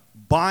up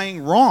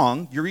buying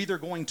wrong, you're either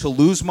going to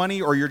lose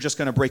money or you're just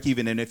going to break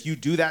even. And if you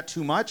do that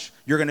too much,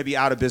 you're going to be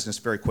out of business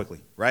very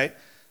quickly, right?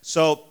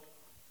 So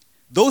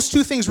those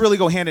two things really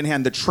go hand in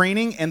hand, the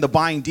training and the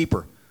buying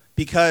deeper.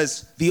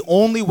 Because the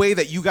only way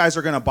that you guys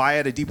are going to buy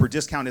at a deeper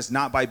discount is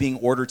not by being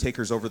order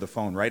takers over the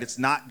phone, right? It's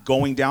not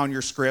going down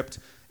your script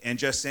and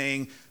just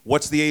saying,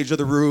 what's the age of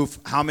the roof?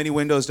 How many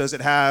windows does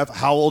it have?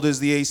 How old is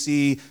the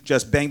AC?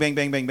 Just bang, bang,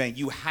 bang, bang, bang.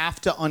 You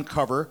have to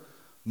uncover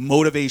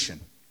motivation,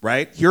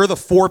 right? Here are the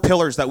 4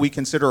 pillars that we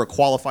consider a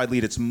qualified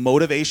lead. It's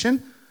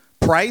motivation,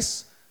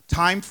 price,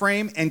 time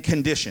frame, and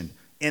condition.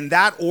 In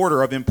that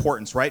order of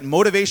importance, right?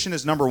 Motivation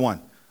is number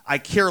 1. I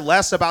care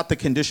less about the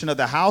condition of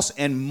the house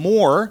and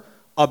more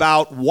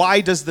about why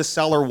does the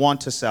seller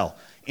want to sell.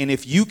 And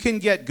if you can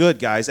get good,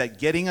 guys, at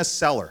getting a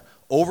seller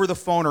over the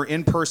phone or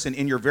in person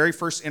in your very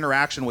first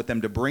interaction with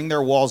them to bring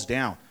their walls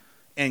down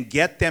and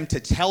get them to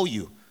tell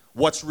you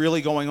what's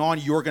really going on,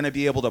 you're going to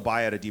be able to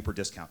buy at a deeper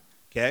discount,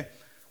 okay?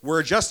 We're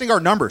adjusting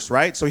our numbers,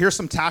 right? So here's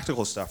some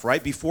tactical stuff,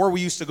 right? Before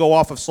we used to go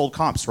off of sold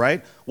comps,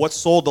 right? What's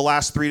sold the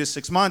last 3 to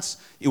 6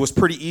 months? It was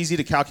pretty easy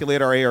to calculate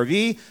our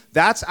ARV.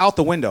 That's out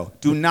the window.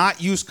 Do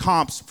not use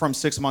comps from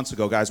 6 months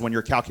ago, guys, when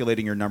you're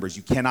calculating your numbers.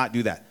 You cannot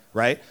do that,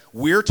 right?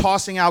 We're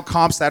tossing out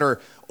comps that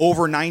are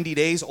over 90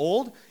 days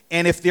old,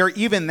 and if they're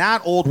even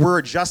that old, we're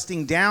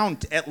adjusting down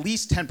to at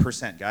least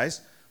 10%,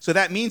 guys. So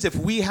that means if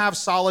we have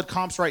solid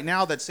comps right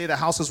now that say the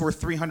house is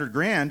worth 300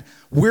 grand,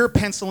 we're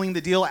penciling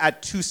the deal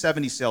at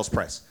 270 sales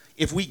price.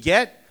 If we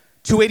get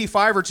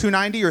 285 or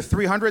 290 or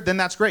 300, then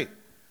that's great.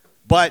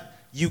 But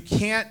you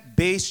can't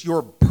base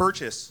your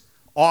purchase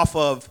off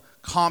of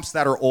comps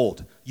that are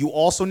old. You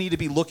also need to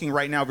be looking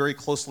right now very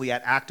closely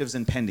at actives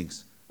and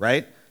pendings,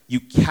 right?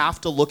 You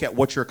have to look at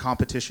what your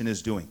competition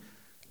is doing.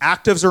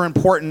 Actives are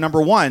important,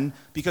 number 1,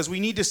 because we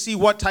need to see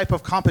what type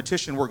of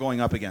competition we're going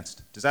up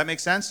against. Does that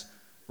make sense?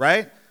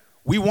 Right?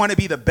 We want to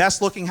be the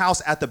best looking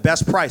house at the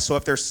best price. So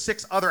if there's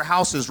 6 other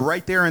houses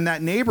right there in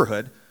that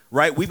neighborhood,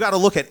 right, we've got to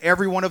look at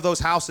every one of those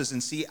houses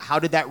and see, how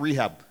did that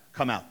rehab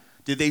come out?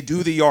 Did they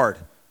do the yard,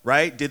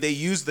 right? Did they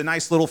use the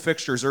nice little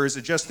fixtures, or is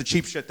it just the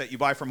cheap shit that you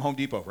buy from Home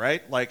Depot,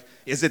 right? Like,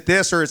 is it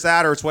this or it's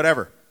that or it's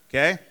whatever,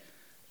 okay?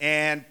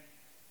 And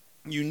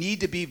you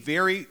need to be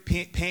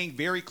paying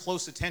very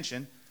close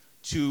attention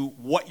to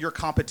what your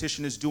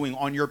competition is doing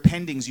on your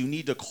pendings. You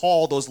need to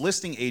call those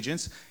listing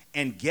agents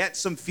and get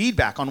some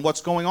feedback on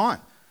what's going on.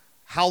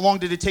 How long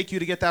did it take you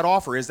to get that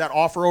offer? Is that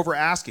offer over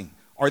asking?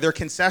 Are there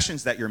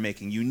concessions that you're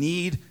making? You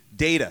need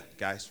data,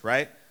 guys,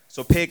 right?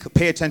 So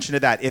pay attention to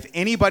that. If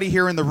anybody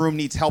here in the room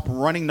needs help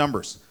running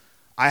numbers,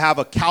 I have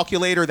a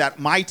calculator that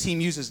my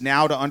team uses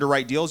now to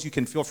underwrite deals. You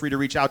can feel free to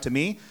reach out to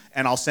me,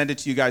 and I'll send it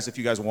to you guys if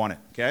you guys want it,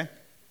 okay?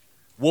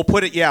 We'll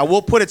put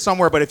it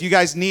somewhere, but if you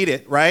guys need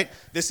it, right?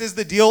 This is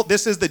the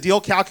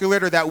deal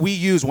calculator that we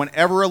use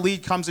whenever a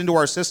lead comes into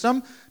our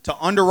system to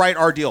underwrite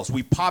our deals.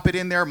 We pop it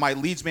in there. My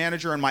leads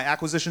manager and my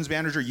acquisitions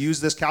manager use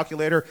this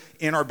calculator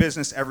in our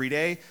business every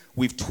day.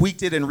 We've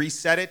tweaked it and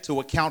reset it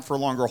to account for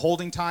longer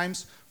holding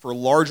times, for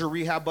larger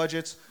rehab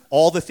budgets,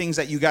 all the things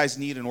that you guys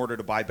need in order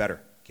to buy better,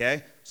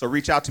 okay? So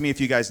reach out to me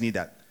if you guys need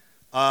that.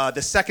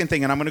 The second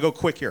thing, and I'm going to go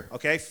quick here,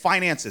 okay?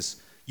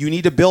 Finances. You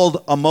need to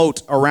build a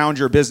moat around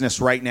your business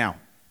right now.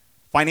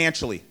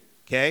 Financially,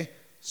 okay?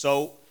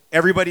 So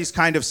everybody's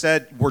kind of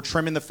said, we're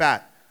trimming the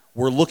fat.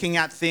 We're looking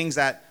at things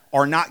that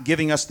are not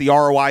giving us the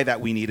ROI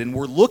that we need. And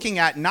we're looking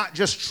at not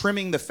just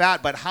trimming the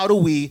fat, but how do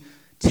we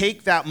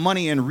take that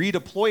money and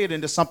redeploy it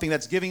into something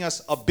that's giving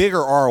us a bigger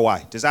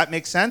ROI? Does that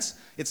make sense?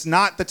 It's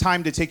not the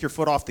time to take your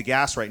foot off the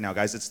gas right now,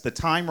 guys. It's the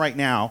time right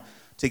now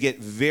to get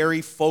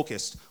very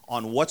focused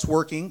on what's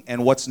working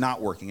and what's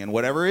not working. And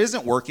whatever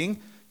isn't working,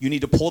 you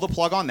need to pull the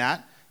plug on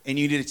that, and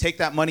you need to take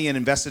that money and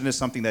invest it into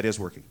something that is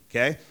working,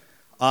 okay?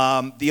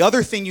 The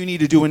other thing you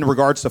need to do in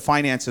regards to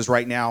finances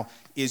right now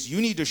is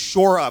you need to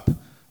shore up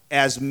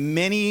as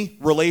many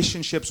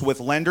relationships with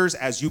lenders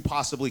as you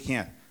possibly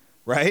can,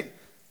 right?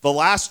 The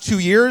last 2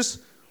 years,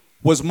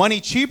 was money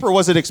cheap or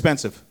was it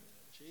expensive?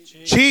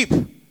 Cheap.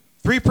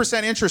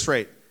 3% interest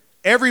rate.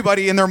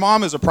 Everybody and their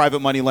mom is a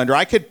private money lender.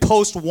 I could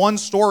post one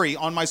story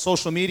on my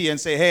social media and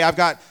say, hey, I've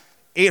got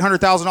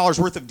 $800,000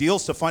 worth of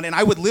deals to fund, and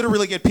I would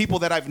literally get people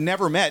that I've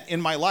never met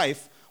in my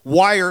life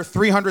wire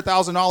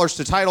 $300,000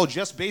 to title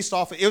just based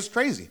off it was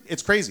crazy.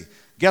 It's crazy.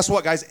 Guess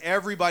what, guys?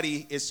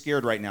 Everybody is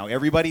scared right now.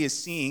 Everybody is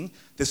seeing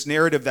this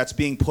narrative that's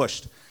being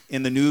pushed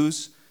in the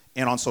news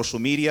and on social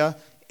media,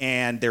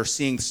 and they're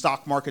seeing the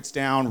stock markets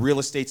down, real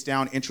estate's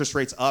down, interest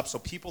rates up, so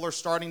people are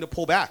starting to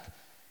pull back.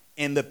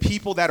 And the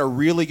people that are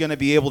really going to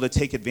be able to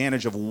take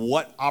advantage of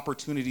what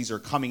opportunities are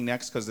coming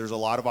next, because there's a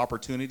lot of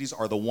opportunities,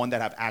 are the one that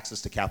have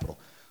access to capital.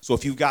 So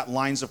if you've got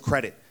lines of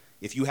credit,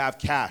 if you have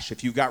cash,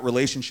 if you've got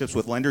relationships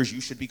with lenders, you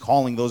should be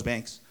calling those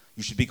banks.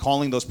 You should be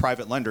calling those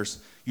private lenders.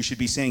 You should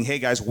be saying, hey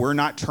guys, we're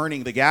not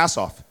turning the gas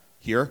off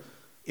here.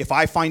 If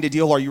I find a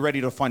deal, are you ready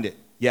to fund it?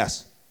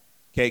 Yes.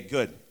 Okay,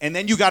 good. And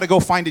then you got to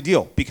go find a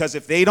deal, because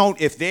if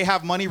they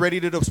have money ready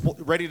to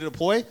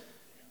deploy,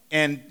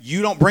 and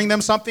you don't bring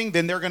them something,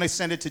 then they're going to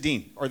send it to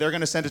Dean, or they're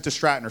going to send it to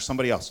Stratton or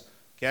somebody else,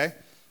 okay?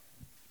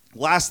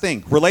 Last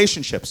thing,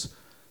 relationships.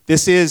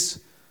 This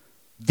is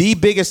the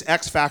biggest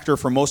X factor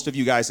for most of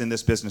you guys in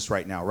this business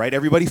right now, right?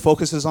 Everybody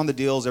focuses on the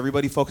deals.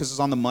 Everybody focuses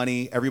on the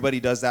money. Everybody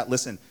does that.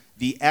 Listen,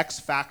 the X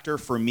factor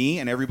for me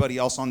and everybody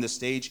else on this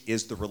stage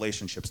is the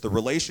relationships. The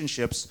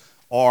relationships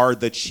are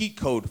the cheat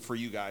code for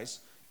you guys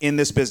in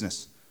this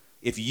business.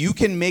 If you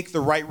can make the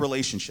right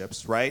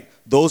relationships, right,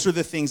 those are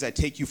the things that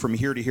take you from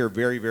here to here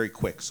very, very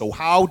quick. So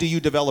how do you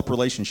develop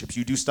relationships?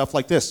 You do stuff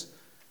like this,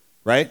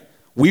 right?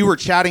 We were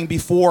chatting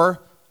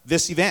before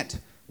this event.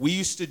 We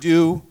used to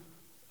do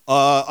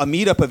a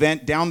meetup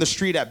event down the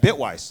street at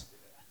Bitwise.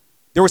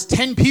 There was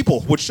 10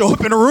 people would show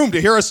up in a room to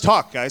hear us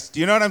talk, guys.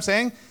 Do you know what I'm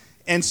saying?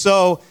 And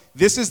so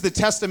this is the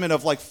testament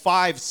of like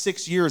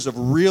 5-6 years of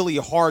really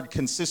hard,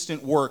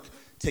 consistent work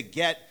to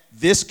get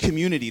this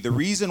community. The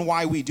reason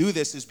why we do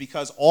this is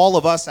because all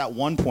of us at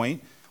one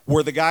point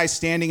were the guys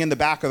standing in the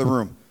back of the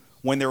room.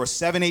 When there were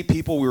 7-8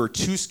 people, we were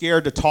too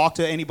scared to talk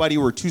to anybody.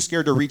 We were too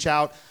scared to reach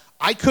out.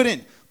 I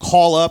couldn't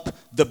call up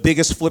the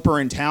biggest flipper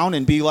in town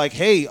and be like,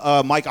 hey,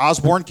 Mike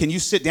Osborne, can you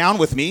sit down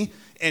with me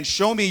and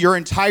show me your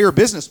entire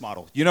business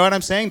model? You know what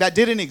I'm saying? That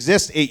didn't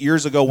exist 8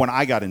 years ago when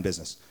I got in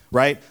business,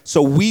 right?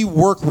 So we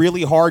work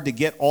really hard to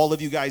get all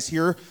of you guys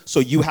here so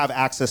you have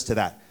access to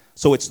that.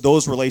 So it's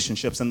those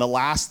relationships. And the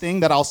last thing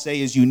that I'll say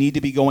is you need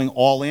to be going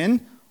all in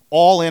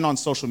on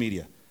social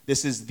media.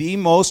 This is the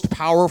most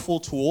powerful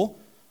tool,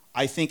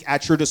 I think,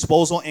 at your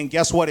disposal. And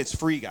guess what? It's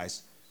free,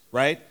 guys,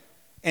 right?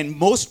 And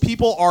most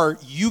people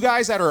you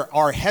guys that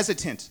are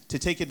hesitant to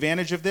take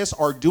advantage of this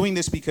are doing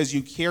this because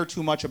you care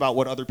too much about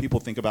what other people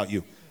think about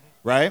you,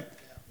 right?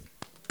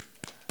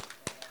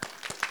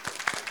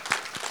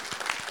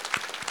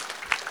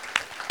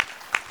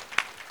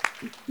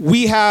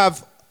 We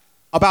have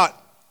about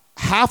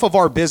half of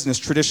our business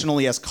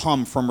traditionally has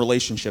come from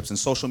relationships, and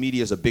social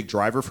media is a big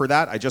driver for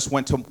that. I just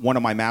went to one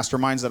of my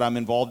masterminds that I'm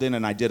involved in,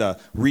 and I did a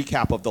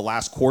recap of the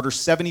last quarter.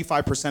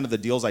 75% of the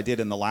deals I did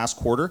in the last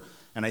quarter,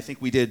 and I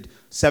think we did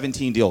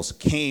 17 deals,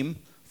 came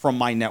from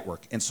my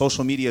network, and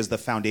social media is the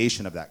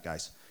foundation of that,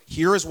 guys.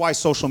 Here is why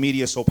social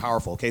media is so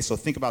powerful, okay? So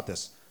think about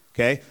this,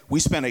 okay? We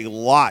spent a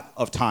lot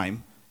of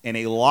time and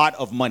a lot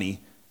of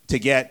money to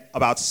get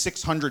about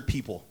 600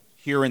 people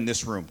here in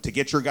this room, to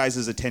get your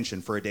guys'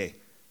 attention for a day,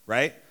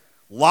 right?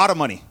 A lot of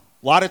money,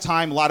 a lot of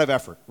time, a lot of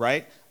effort,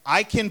 right?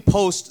 I can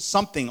post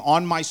something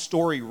on my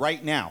story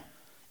right now,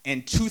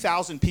 and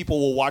 2,000 people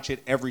will watch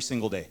it every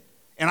single day.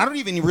 And I don't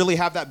even really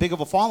have that big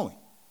of a following,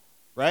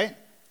 right?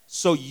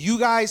 So you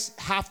guys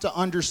have to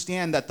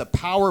understand that the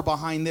power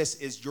behind this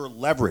is your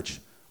leverage,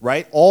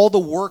 right? All the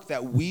work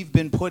that we've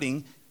been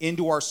putting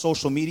into our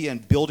social media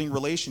and building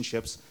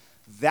relationships,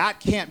 that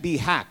can't be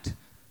hacked.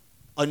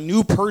 A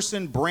new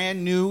person,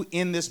 brand new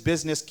in this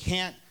business,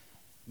 can't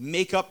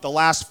make up the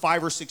last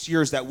 5 or 6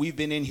 years that we've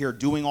been in here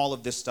doing all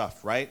of this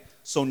stuff, right?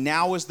 So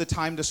now is the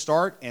time to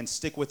start and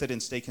stick with it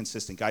and stay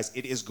consistent, guys.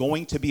 It is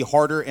going to be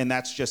harder, and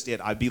that's just it.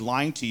 I'd be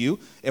lying to you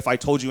if I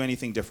told you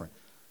anything different.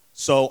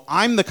 So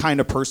I'm the kind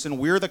of person,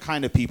 we're the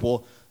kind of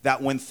people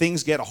that when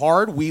things get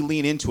hard, we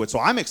lean into it. So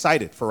I'm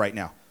excited for right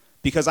now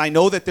because I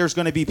know that there's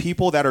going to be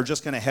people that are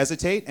just going to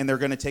hesitate and they're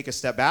going to take a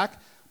step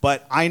back,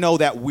 but I know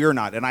that we're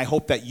not, and I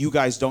hope that you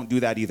guys don't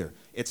do that either.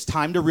 It's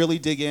time to really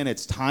dig in.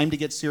 It's time to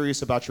get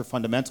serious about your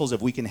fundamentals.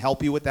 If we can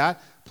help you with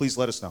that, please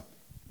let us know.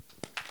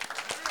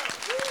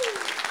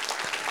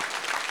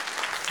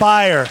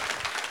 Fire.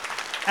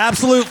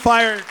 Absolute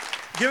fire.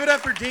 Give it up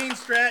for Dean,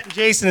 Strat, and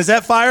Jason. Is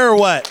that fire or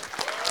what?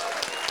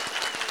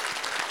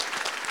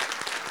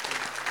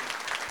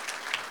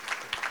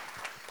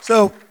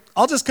 So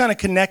I'll just kind of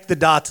connect the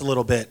dots a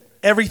little bit.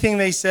 Everything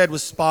they said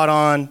was spot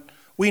on.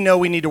 We know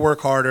we need to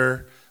work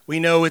harder. We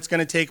know it's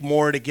going to take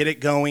more to get it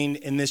going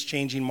in this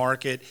changing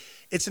market.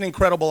 It's an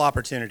incredible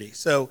opportunity.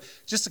 So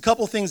just a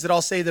couple things that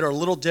I'll say that are a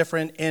little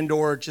different and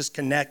or just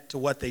connect to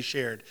what they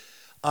shared.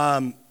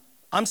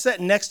 I'm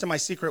sitting next to my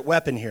secret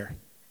weapon here.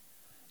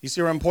 You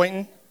see where I'm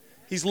pointing?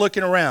 He's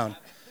looking around.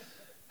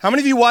 How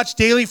many of you watch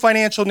daily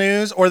financial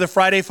news or the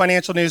Friday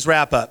financial news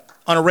wrap-up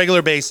on a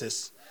regular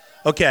basis?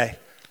 Okay.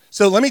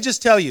 So let me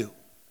just tell you,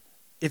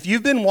 if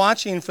you've been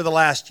watching for the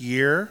last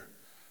year,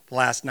 the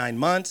last 9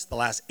 months, the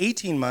last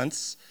 18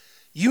 months,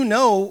 you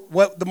know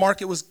what the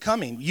market was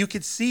coming. You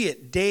could see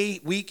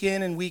it week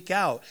in and week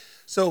out.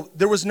 So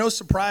there was no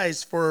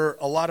surprise for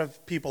a lot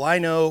of people I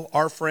know,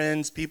 our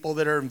friends, people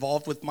that are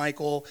involved with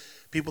Michael,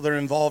 people that are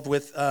involved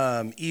with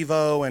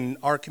Evo and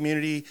our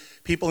community,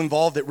 people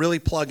involved that really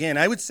plug in.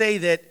 I would say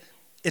that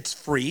it's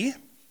free.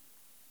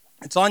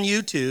 It's on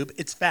YouTube.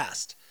 It's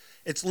fast.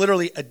 It's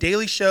literally a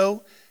daily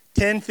show,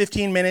 10,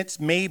 15 minutes,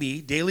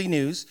 maybe, daily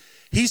news.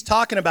 He's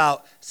talking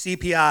about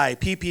CPI,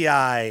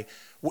 PPI.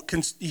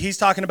 He's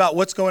talking about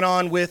what's going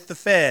on with the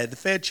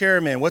Fed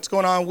chairman, what's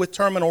going on with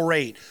terminal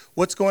rate,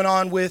 what's going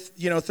on with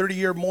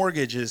 30-year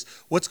mortgages,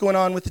 what's going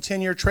on with the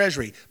 10-year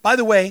treasury. By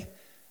the way,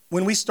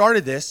 when we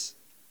started this,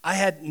 I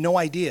had no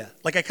idea.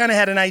 Like I kind of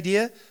had an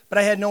idea, but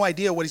I had no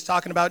idea what he's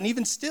talking about. And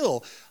even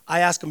still, I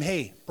ask him,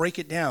 hey, break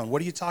it down.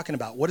 What are you talking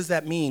about? What does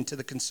that mean to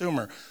the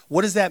consumer?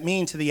 What does that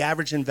mean to the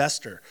average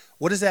investor?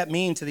 What does that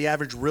mean to the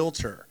average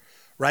realtor,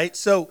 right?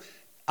 So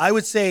I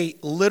would say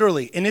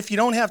literally, and if you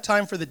don't have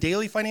time for the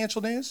daily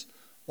financial news,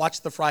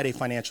 watch the Friday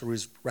financial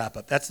news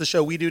wrap-up. That's the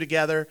show we do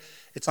together.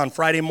 It's on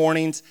Friday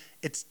mornings.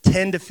 It's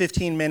 10 to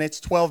 15 minutes,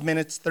 12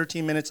 minutes,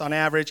 13 minutes on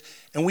average,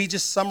 and we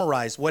just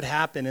summarize what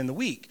happened in the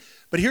week.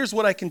 But here's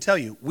what I can tell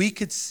you. We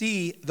could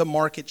see the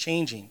market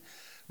changing.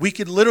 We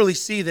could literally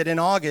see that in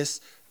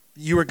August,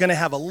 you were going to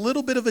have a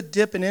little bit of a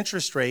dip in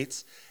interest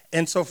rates.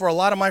 And so for a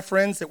lot of my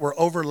friends that were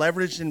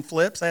over-leveraged in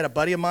flips, I had a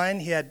buddy of mine,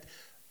 he had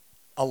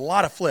a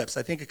lot of flips,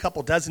 I think a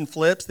couple dozen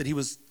flips that he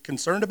was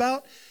concerned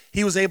about.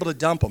 He was able to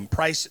dump them,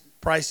 price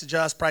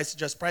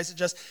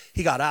adjust.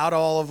 He got out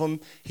all of them.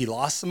 He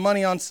lost some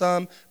money on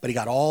some, but he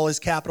got all his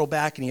capital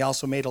back, and he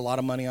also made a lot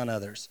of money on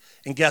others.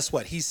 And guess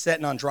what? He's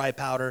sitting on dry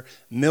powder,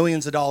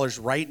 millions of dollars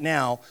right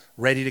now,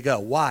 ready to go.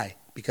 Why?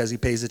 Because he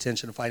pays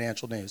attention to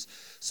financial news.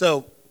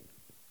 So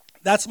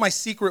that's my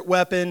secret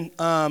weapon.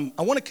 I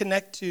want to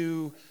connect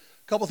to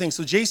a couple things.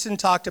 So Jason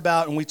talked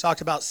about, and we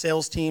talked about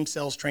sales team,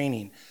 sales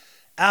training.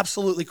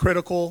 Absolutely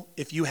critical.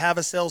 If you have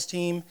a sales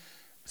team,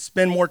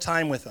 spend more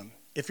time with them.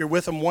 If you're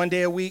with them 1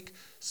 day a week,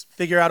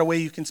 figure out a way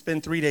you can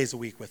spend 3 days a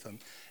week with them.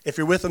 If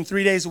you're with them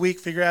 3 days a week,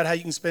 figure out how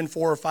you can spend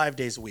 4 or 5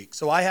 days a week.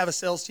 So I have a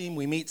sales team.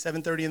 We meet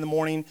 7:30 in the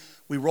morning.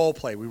 We role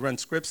play. We run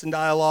scripts and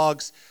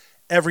dialogues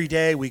every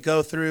day. We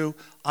go through.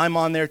 I'm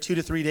on there 2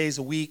 to 3 days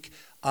a week.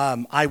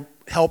 I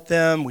help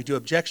them. We do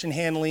objection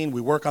handling. We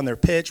work on their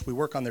pitch. We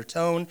work on their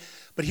tone.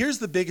 But here's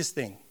the biggest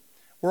thing.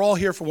 We're all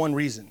here for one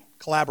reason,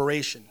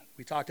 collaboration.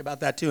 We talked about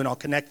that too, and I'll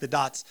connect the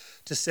dots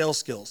to sales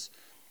skills.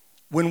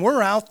 When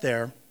we're out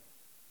there,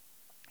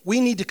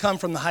 we need to come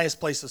from the highest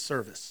place of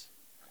service,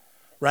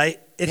 right?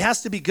 It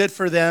has to be good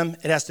for them.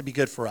 It has to be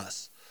good for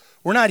us.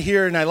 We're not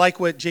here, and I like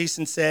what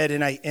Jason said,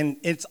 and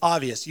it's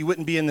obvious. You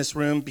wouldn't be in this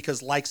room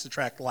because likes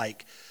attract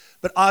like.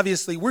 But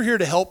obviously, we're here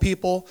to help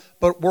people,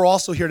 but we're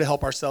also here to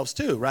help ourselves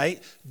too,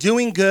 right?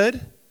 Doing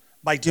good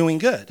by doing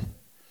good.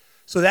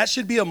 So that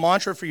should be a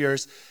mantra for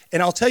yours,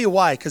 and I'll tell you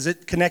why, because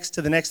it connects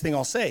to the next thing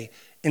I'll say.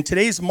 In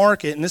today's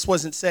market, and this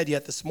wasn't said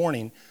yet this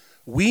morning,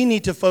 we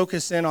need to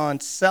focus in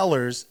on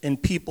sellers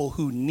and people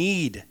who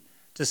need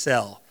to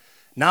sell,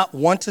 not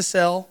want to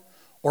sell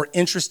or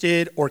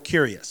interested or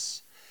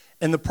curious.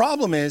 And the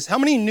problem is, how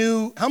many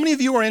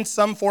of you are in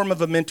some form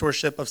of a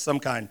mentorship of some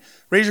kind?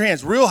 Raise your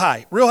hands real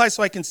high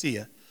so I can see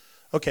you.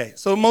 Okay,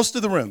 so most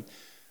of the room.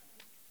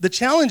 The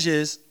challenge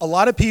is a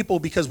lot of people,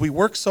 because we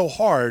work so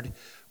hard,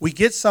 we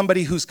get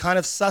somebody who's kind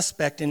of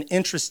suspect and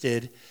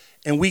interested,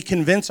 and we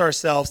convince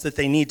ourselves that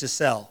they need to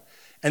sell.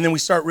 And then we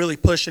start really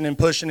pushing and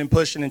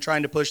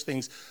trying to push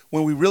things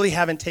when we really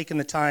haven't taken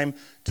the time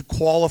to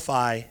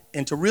qualify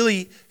and to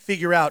really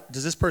figure out,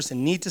 does this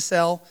person need to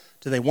sell?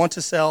 Do they want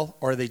to sell?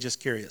 Or are they just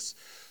curious?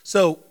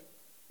 So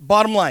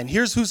bottom line,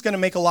 here's who's going to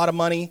make a lot of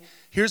money.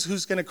 Here's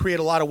who's going to create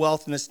a lot of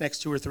wealth in this next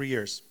 2 or 3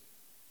 years.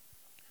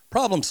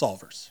 Problem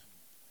solvers.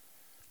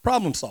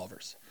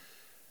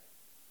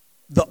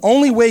 The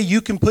only way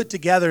you can put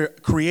together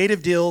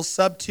creative deals,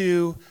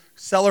 sub-2,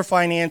 seller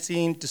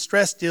financing,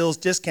 distressed deals,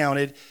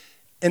 discounted,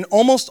 in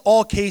almost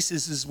all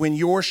cases is when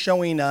you're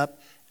showing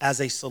up as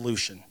a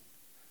solution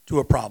to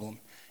a problem.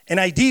 And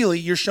ideally,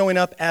 you're showing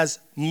up as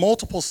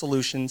multiple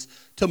solutions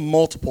to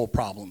multiple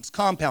problems,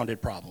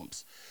 compounded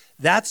problems.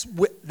 That's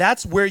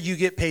where you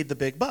get paid the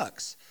big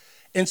bucks.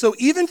 And so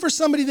even for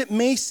somebody that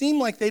may seem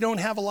like they don't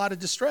have a lot of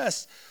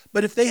distress,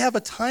 but if they have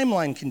a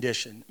timeline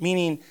condition,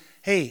 meaning,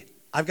 hey,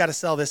 I've got to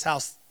sell this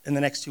house in the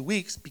next 2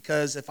 weeks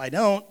because if I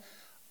don't,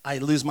 I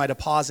lose my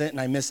deposit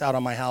and I miss out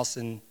on my house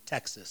in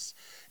Texas.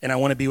 And I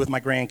want to be with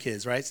my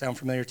grandkids, right? Sound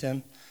familiar,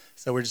 Tim?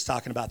 So we're just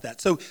talking about that.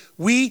 So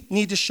we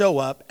need to show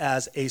up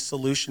as a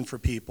solution for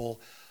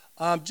people.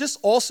 Just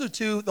also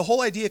to the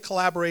whole idea of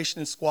collaboration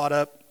and squad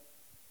up,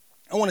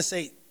 I want to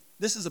say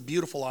this is a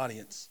beautiful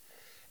audience.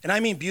 And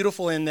I mean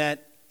beautiful in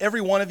that every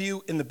one of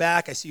you in the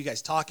back, I see you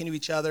guys talking to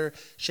each other,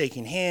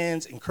 shaking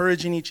hands,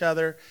 encouraging each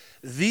other.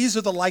 These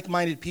are the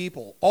like-minded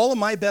people. All of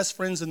my best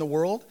friends in the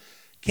world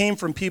came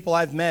from people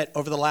I've met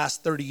over the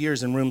last 30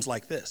 years in rooms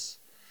like this.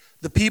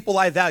 The people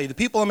I value, the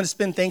people I'm going to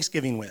spend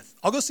Thanksgiving with.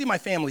 I'll go see my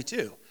family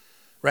too,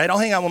 right? I'll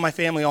hang out with my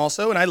family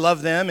also, and I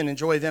love them and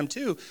enjoy them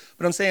too.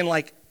 But I'm saying,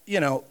 like, you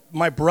know,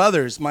 my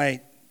brothers,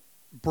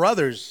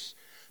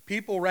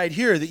 people right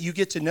here that you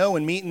get to know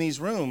and meet in these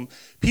rooms,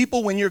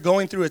 people when you're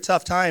going through a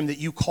tough time that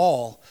you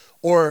call,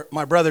 or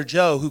my brother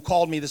Joe, who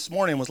called me this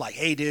morning, was like,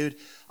 hey, dude,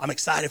 I'm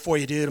excited for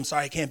you, dude. I'm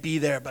sorry I can't be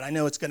there, but I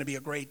know it's going to be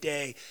a great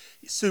day.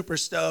 Super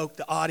stoked.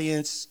 The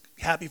audience,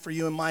 happy for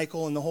you and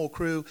Michael and the whole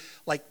crew.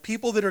 Like,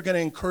 people that are going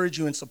to encourage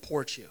you and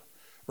support you,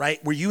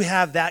 right? Where you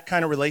have that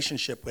kind of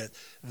relationship with.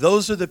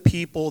 Those are the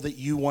people that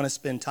you want to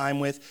spend time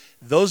with.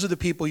 Those are the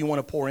people you want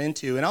to pour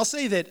into. And I'll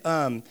say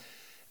that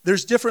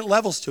there's different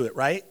levels to it,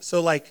 right?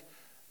 So, like,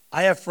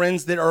 I have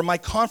friends that are my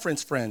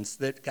conference friends,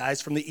 that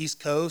guys from the East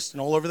Coast and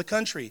all over the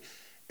country,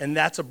 and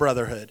that's a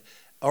brotherhood,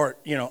 or,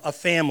 you know, a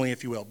family,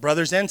 if you will,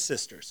 brothers and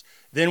sisters.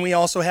 Then we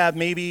also have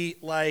maybe,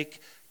 like,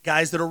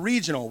 guys that are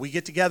regional. We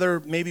get together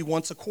maybe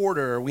once a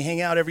quarter, or we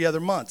hang out every other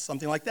month,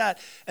 something like that.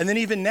 And then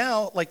even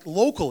now, like,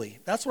 locally,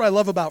 that's what I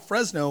love about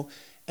Fresno.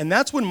 And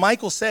that's when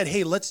Michael said,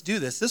 hey, let's do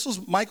this.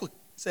 Michael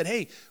said,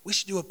 hey, we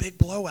should do a big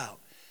blowout.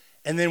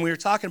 And then we were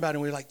talking about it,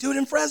 and we were like, do it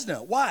in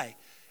Fresno. Why?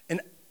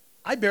 And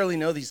I barely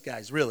know these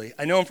guys, really.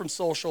 I know them from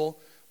social.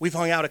 We've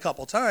hung out a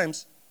couple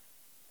times.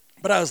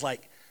 But I was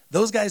like,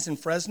 those guys in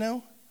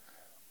Fresno,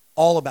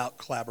 all about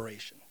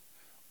collaboration,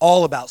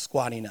 all about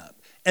squatting up.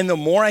 And the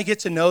more I get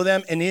to know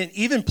them, and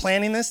even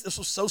planning this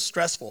was so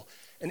stressful.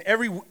 And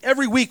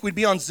every week we'd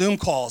be on Zoom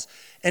calls,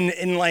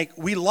 and like,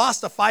 we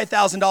lost a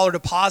 $5,000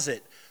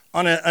 deposit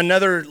on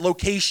another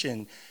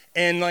location.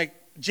 And like,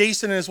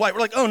 Jason and his wife were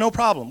like, oh, no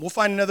problem. We'll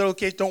find another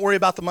location. Don't worry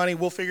about the money.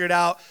 We'll figure it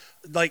out.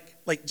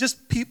 Like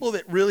just people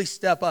that really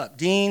step up.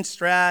 Dean,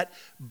 Strat,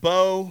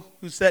 Bo,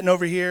 who's sitting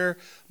over here,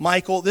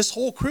 Michael, this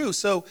whole crew.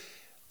 So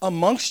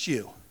amongst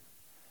you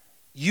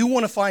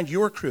want to find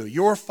your crew,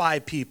 your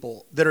 5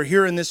 people that are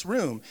here in this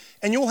room.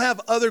 And you'll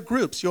have other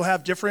groups. You'll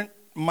have different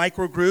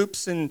micro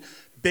groups and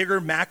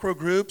bigger macro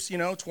groups,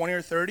 20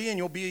 or 30, and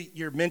you'll be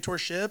your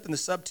mentorship and the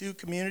sub-2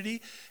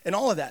 community and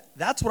all of that.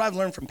 That's what I've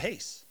learned from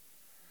Pace.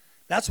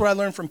 That's what I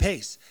learned from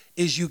Pace,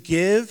 is you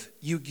give,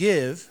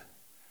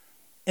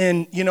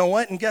 and you know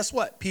what? And guess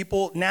what?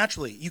 People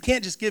naturally, you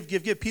can't just give.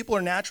 People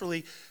are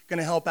naturally going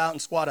to help out and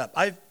squat up.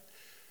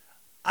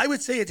 I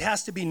would say it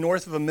has to be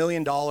north of $1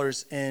 million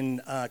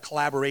in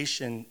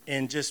collaboration,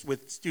 and just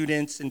with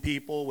students and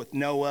people, with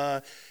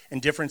Noah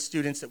and different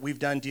students that we've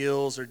done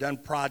deals or done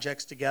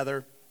projects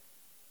together.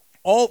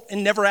 All,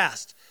 and never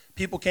asked.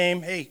 People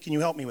came, hey, can you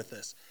help me with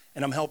this?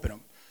 And I'm helping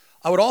them.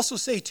 I would also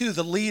say, too,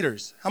 the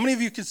leaders. How many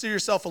of you consider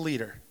yourself a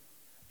leader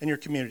in your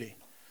community?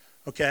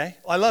 Okay,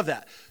 I love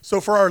that. So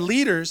for our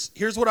leaders,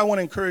 here's what I want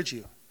to encourage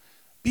you.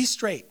 Be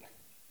straight.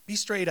 Be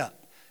straight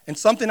up. And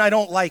something I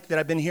don't like that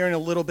I've been hearing a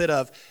little bit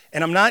of,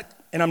 and I'm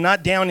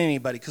not down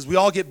anybody, because we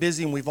all get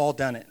busy and we've all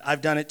done it.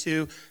 I've done it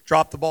too.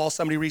 Dropped the ball.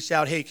 Somebody reached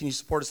out, hey, can you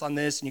support us on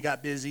this? And you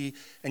got busy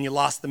and you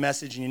lost the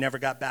message and you never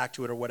got back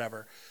to it or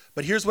whatever.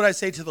 But here's what I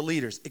say to the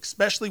leaders,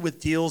 especially with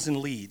deals and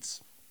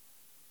leads.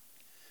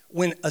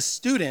 When a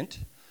student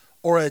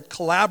or a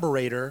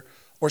collaborator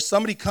or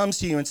somebody comes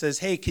to you and says,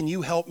 hey, can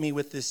you help me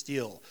with this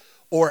deal?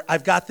 Or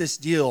I've got this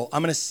deal,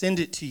 I'm going to send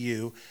it to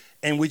you,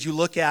 and would you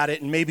look at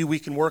it and maybe we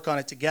can work on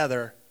it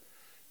together?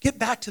 Get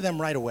back to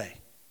them right away.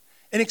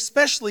 And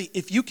especially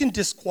if you can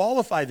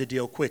disqualify the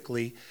deal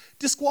quickly,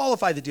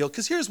 disqualify the deal.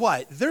 Because here's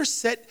why.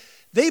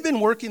 They've been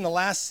working the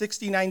last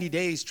 60, 90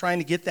 days trying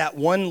to get that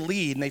one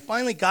lead, and they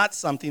finally got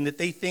something that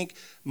they think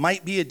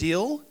might be a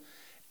deal.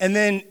 And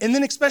then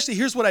especially,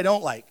 here's what I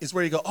don't like, is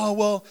where you go, oh,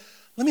 well,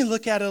 let me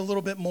look at it a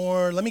little bit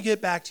more. Let me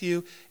get back to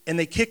you. And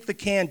they kick the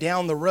can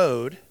down the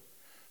road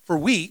for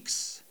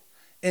weeks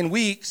and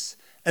weeks,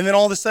 and then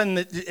all of a sudden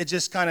it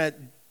just kind of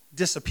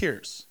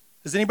disappears.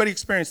 Has anybody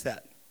experienced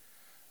that?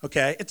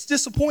 Okay, it's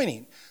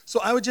disappointing. So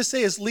I would just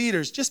say, as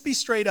leaders, just be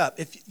straight up.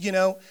 If,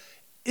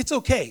 it's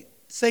okay.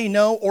 Say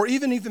no, or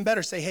even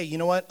better, say, hey, you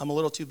know what? I'm a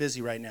little too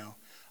busy right now.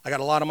 I got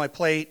a lot on my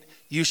plate.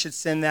 You should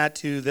send that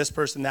to this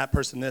person, that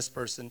person, this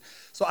person.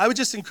 So I would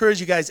just encourage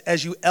you guys,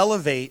 as you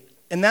elevate,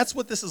 and that's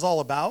what this is all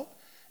about,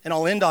 and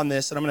I'll end on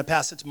this, and I'm going to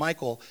pass it to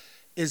Michael,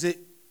 is it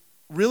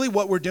really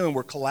what we're doing?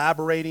 We're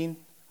collaborating,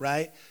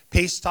 right?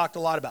 Pace talked a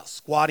lot about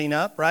squatting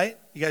up, right?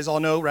 You guys all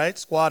know, right?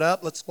 Squat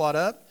up, let's squat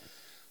up.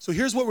 So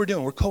here's what we're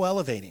doing. We're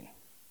co-elevating.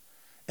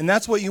 And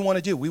that's what you want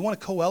to do. We want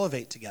to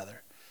co-elevate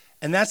together.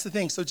 And that's the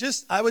thing. So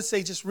I would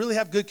say just really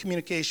have good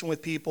communication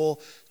with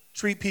people,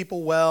 treat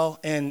people well.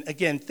 And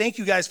again, thank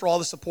you guys for all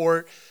the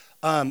support.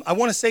 I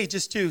want to say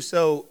just too,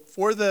 so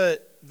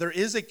there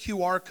is a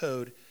QR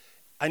code.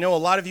 I know a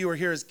lot of you are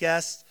here as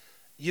guests.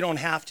 You don't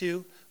have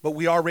to, but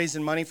we are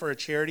raising money for a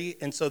charity,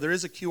 and so there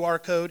is a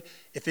QR code.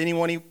 If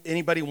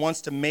anybody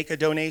wants to make a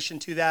donation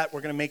to that,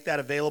 we're going to make that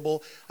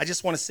available. I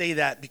just want to say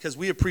that because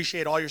we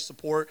appreciate all your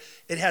support.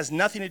 It has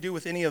nothing to do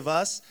with any of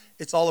us.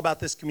 It's all about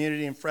this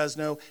community in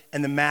Fresno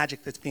and the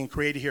magic that's being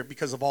created here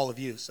because of all of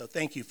you. So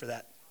thank you for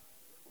that.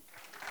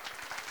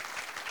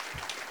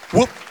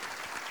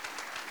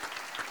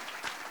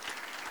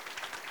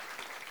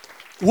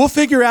 We'll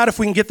figure out if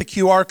we can get the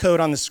QR code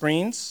on the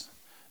screens,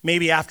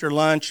 maybe after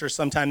lunch or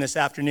sometime this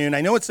afternoon. I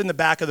know it's in the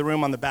back of the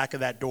room on the back of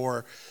that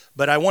door,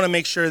 but I want to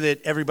make sure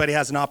that everybody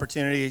has an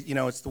opportunity. You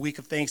know, it's the week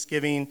of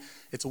Thanksgiving.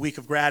 It's a week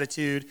of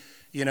gratitude.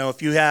 You know,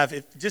 if you have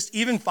just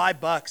even $5,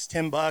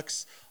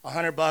 $10,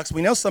 $100,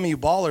 we know some of you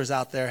ballers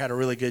out there had a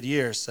really good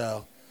year,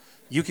 so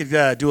you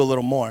could do a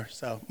little more.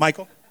 So,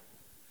 Michael?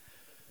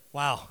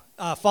 Wow.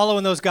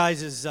 Following those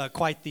guys is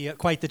quite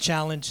the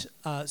challenge.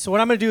 So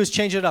what I'm going to do is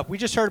change it up. We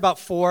just heard about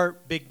 4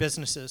 big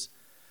businesses.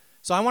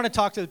 So I want to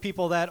talk to the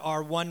people that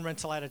are one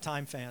rental at a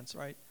time fans,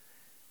 right?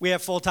 We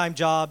have full-time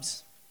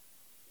jobs.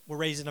 We're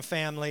raising a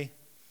family,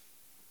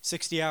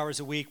 60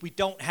 hours a week. We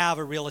don't have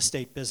a real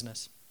estate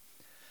business.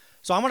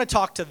 So I want to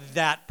talk to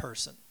that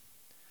person.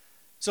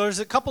 So there's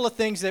a couple of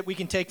things that we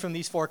can take from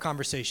these 4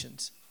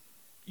 conversations.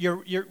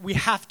 We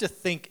have to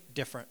think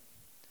different.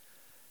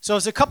 So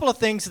there's a couple of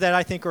things that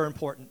I think are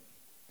important.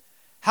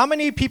 How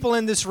many people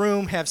in this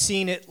room have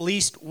seen at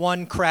least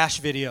one crash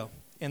video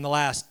in the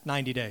last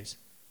 90 days?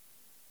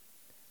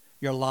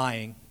 You're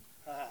lying.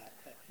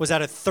 Was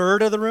that a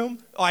third of the room?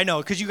 Oh, I know,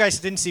 because you guys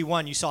didn't see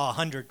one. You saw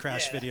 100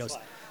 crash videos.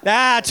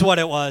 That's what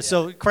it was.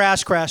 Yeah. So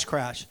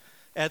crash,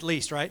 at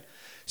least, right?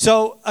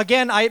 So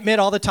again, I admit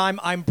all the time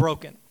I'm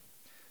broken.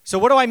 So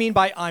what do I mean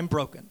by I'm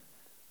broken?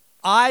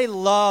 I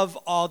love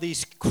all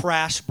these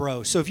crash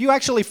bros. So if you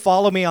actually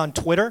follow me on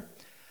Twitter,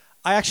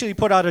 I actually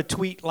put out a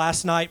tweet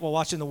last night while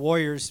watching the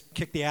Warriors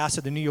kick the ass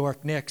of the New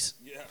York Knicks.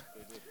 Yeah,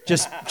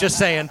 just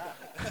saying.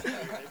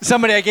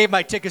 Somebody I gave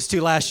my tickets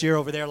to last year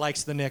over there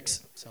likes the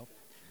Knicks, so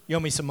you owe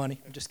me some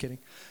money. I'm just kidding.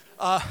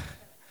 I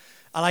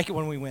like it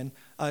when we win,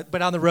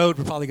 but on the road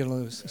we're probably going to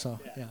lose. So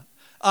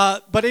yeah.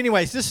 But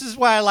anyways, this is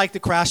why I like the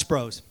Crash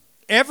Bros.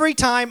 Every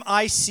time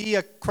I see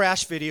a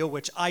crash video,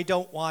 which I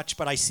don't watch,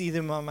 but I see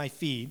them on my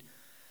feed,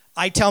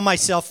 I tell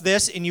myself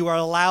this, and you are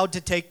allowed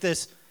to take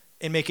this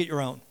and make it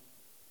your own.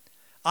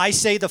 I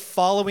say the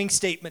following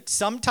statement,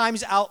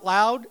 sometimes out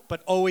loud,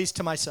 but always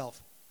to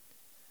myself.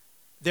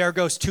 There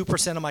goes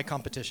 2% of my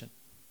competition.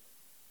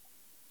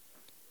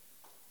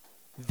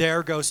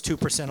 There goes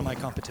 2% of my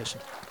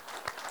competition.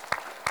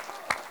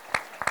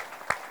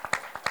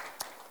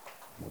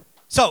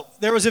 So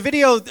there was a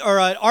video or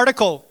an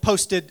article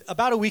posted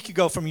about a week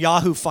ago from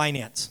Yahoo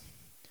Finance.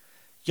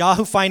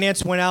 Yahoo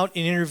Finance went out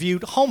and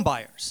interviewed home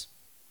buyers.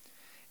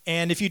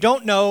 And if you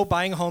don't know,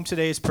 buying a home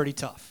today is pretty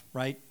tough,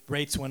 right?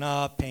 Rates went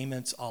up,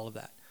 payments, all of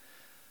that.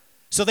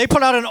 So they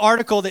put out an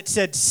article that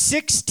said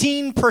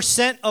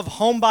 16% of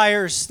home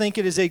buyers think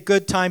it is a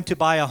good time to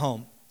buy a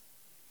home.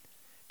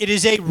 It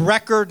is a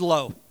record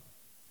low.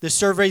 This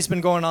survey's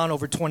been going on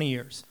over 20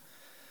 years.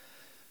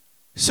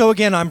 So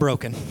again, I'm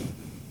broken.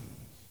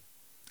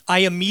 I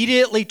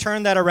immediately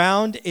turn that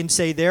around and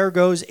say, there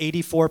goes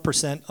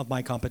 84% of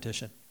my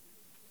competition.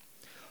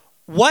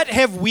 What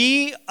have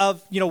we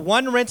of,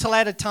 one rental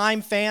at a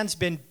time fans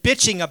been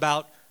bitching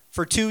about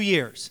for 2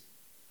 years?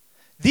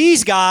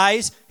 These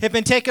guys have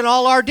been taking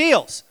all our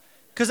deals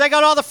because they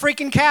got all the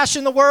freaking cash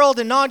in the world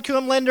and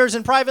non-QM lenders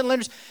and private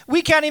lenders.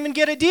 We can't even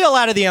get a deal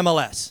out of the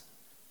MLS,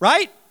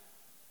 right?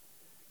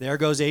 There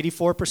goes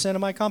 84%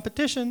 of my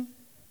competition.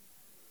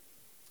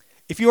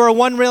 If you are a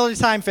one real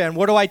time fan,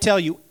 what do I tell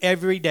you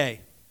every day?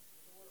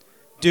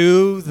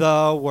 Do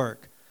the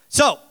work.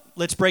 So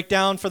let's break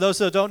down for those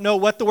that don't know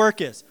what the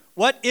work is.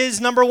 What is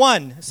number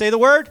 1? Say the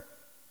word.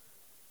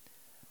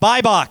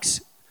 Buy box.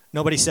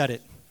 Nobody said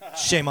it.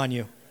 Shame on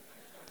you.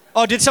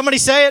 Oh, did somebody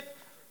say it?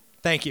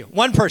 Thank you.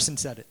 One person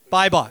said it.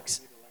 Buy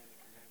box.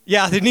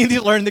 Yeah, they need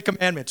to learn the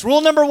commandments. Rule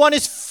number 1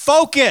 is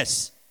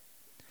focus.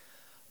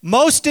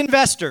 Most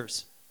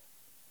investors,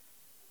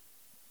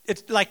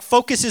 it's like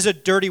focus is a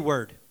dirty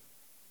word.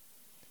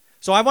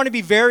 So I want to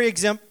be very,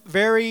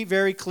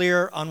 very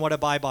clear on what a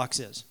buy box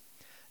is.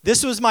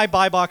 This was my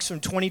buy box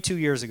from 22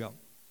 years ago.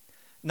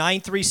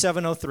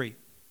 93703.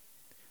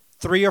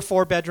 3 or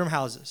 4 bedroom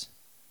houses.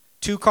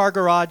 2-car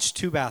garage,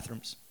 2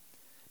 bathrooms.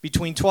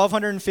 Between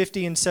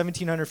 1,250 and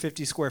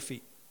 1,750 square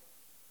feet.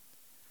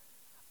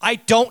 I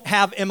don't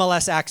have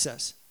MLS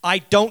access. I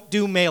don't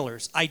do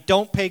mailers. I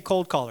don't pay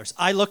cold callers.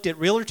 I looked at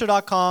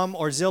Realtor.com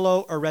or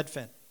Zillow or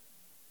Redfin.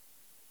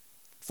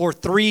 For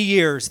 3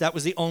 years, that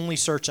was the only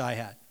search I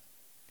had.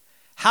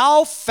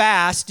 How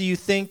fast do you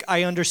think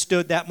I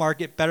understood that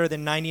market better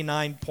than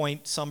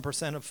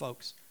 99% of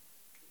folks?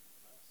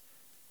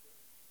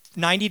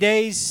 90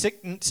 days,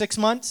 6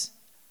 months?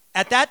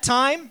 At that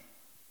time,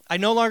 I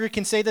no longer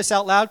can say this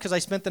out loud because I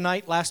spent the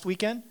night last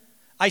weekend.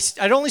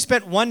 I'd only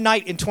spent one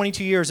night in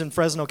 22 years in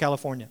Fresno,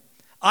 California.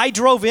 I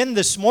drove in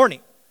this morning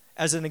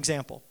as an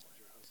example.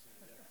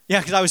 Yeah,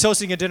 because I was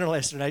hosting a dinner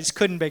yesterday. I just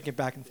couldn't make it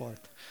back and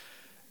forth.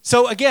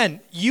 So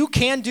again, you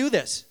can do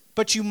this,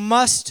 but you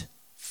must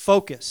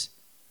focus.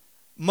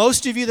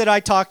 Most of you that I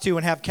talk to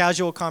and have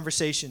casual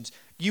conversations,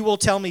 you will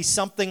tell me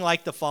something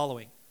like the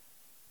following.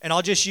 And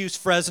I'll just use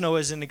Fresno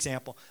as an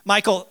example.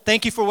 Michael,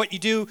 thank you for what you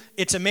do.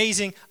 It's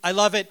amazing. I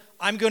love it.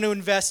 I'm going to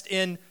invest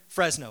in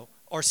Fresno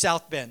or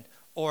South Bend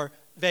or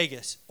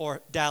Vegas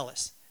or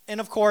Dallas.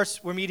 And of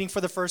course, we're meeting for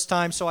the first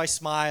time, so I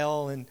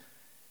smile and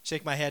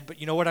shake my head.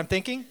 But you know what I'm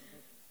thinking?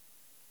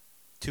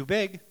 Too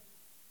big.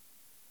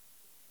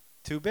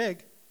 Too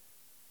big.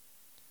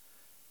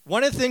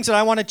 One of the things that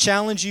I want to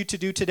challenge you to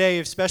do today,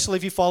 especially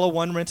if you follow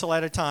one rental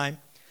at a time,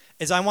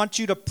 is I want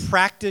you to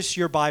practice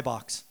your buy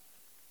box.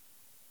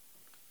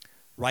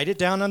 Write it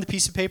down on the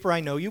piece of paper I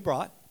know you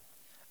brought,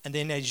 and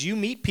then as you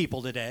meet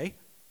people today,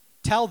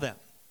 tell them.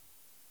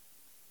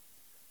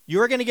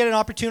 You're going to get an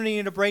opportunity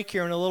in a break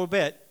here in a little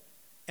bit,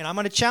 and I'm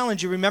going to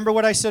challenge you. Remember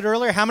what I said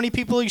earlier? How many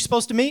people are you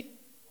supposed to meet?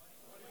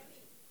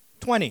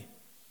 20.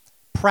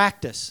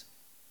 Practice.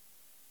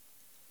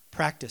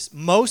 Practice.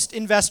 Most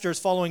investors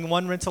following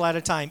one rental at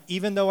a time,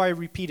 even though I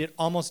repeat it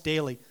almost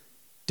daily,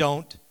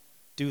 don't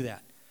do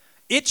that.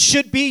 It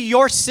should be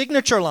your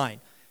signature line.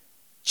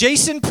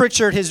 Jason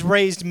Pritchard has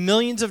raised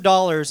millions of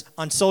dollars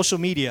on social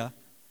media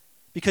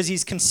because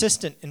he's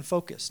consistent and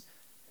focused.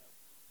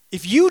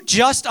 If you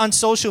just on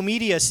social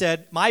media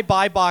said, my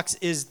buy box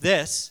is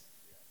this,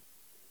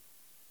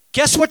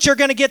 guess what you're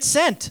going to get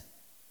sent?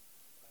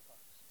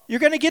 You're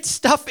going to get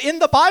stuff in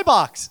the buy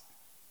box.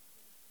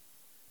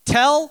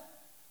 Tell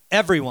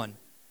everyone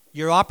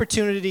your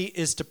opportunity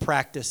is to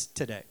practice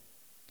today.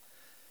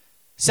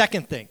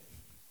 Second thing.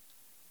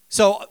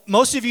 So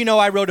most of you know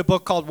I wrote a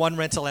book called One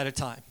Rental at a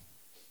Time.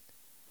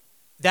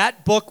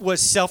 That book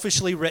was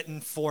selfishly written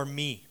for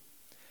me.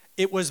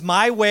 It was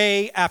my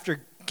way,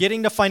 after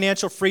getting the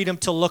financial freedom,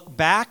 to look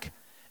back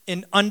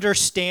and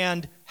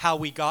understand how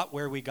we got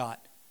where we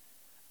got.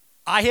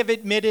 I have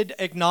admitted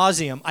ad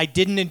nauseum, I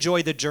didn't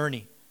enjoy the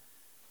journey.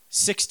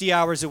 60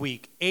 hours a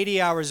week,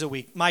 80 hours a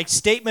week. My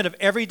statement of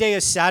every day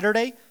is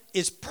Saturday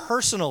is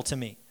personal to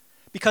me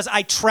because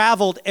I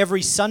traveled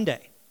every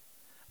Sunday.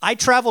 I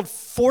traveled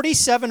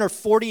 47 or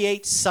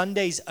 48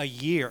 Sundays a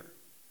year.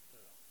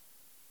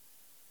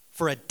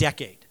 For a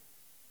decade.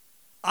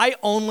 I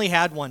only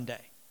had one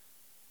day.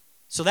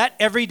 So that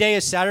every day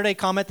is Saturday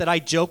comment that I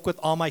joke with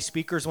all my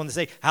speakers when they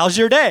say, how's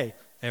your day?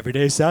 Every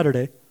day is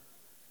Saturday.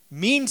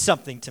 Means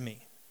something to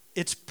me.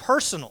 It's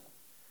personal.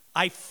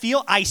 I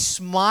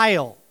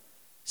smile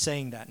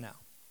saying that now.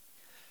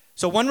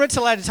 So one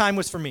rental at a time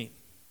was for me.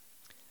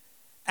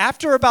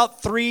 After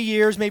about 3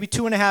 years, maybe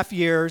 2.5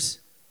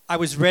 years, I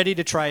was ready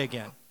to try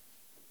again,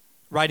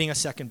 writing a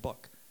second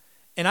book.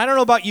 And I don't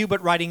know about you,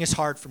 but writing is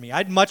hard for me.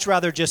 I'd much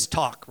rather just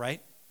talk, right?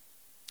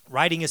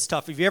 Writing is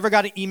tough. If you ever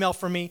got an email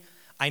from me,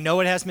 I know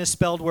it has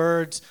misspelled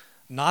words,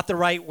 not the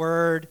right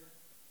word.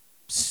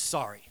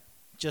 Sorry.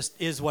 Just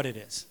is what it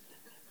is.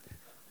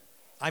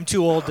 I'm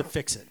too old to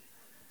fix it.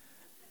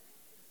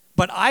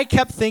 But I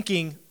kept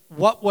thinking,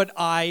 what would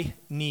I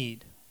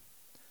need?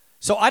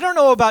 So I don't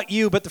know about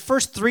you, but the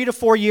first 3 to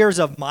 4 years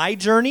of my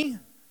journey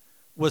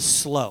was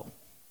slow.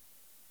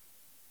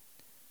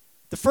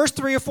 The first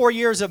 3 or 4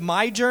 years of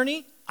my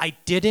journey, I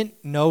didn't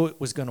know it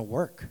was going to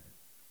work.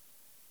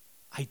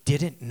 I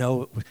didn't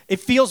know. It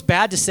feels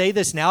bad to say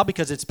this now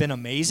because it's been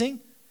amazing.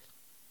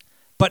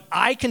 But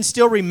I can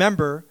still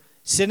remember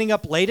sitting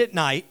up late at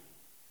night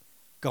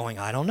going,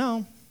 I don't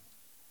know.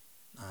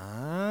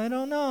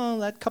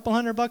 That couple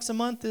 $100 a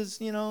month is,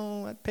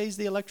 that pays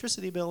the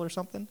electricity bill or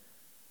something.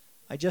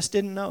 I just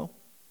didn't know.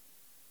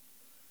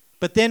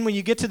 But then when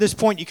you get to this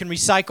point, you can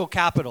recycle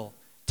capital,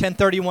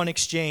 1031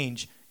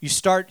 exchange. You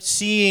start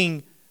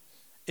seeing,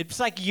 it's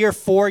like year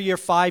 4, year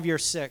 5, year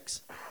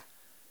 6.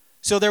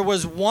 So there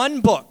was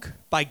one book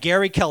by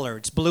Gary Keller.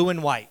 It's blue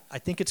and white. I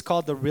think it's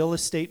called The Real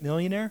Estate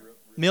Millionaire.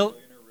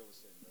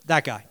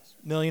 That guy,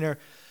 Millionaire.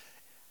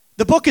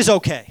 The book is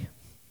okay.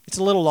 It's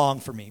a little long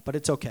for me, but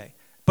it's okay.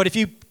 But if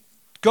you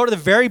go to the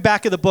very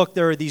back of the book,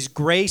 there are these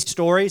gray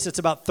stories. It's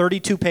about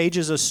 32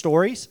 pages of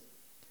stories.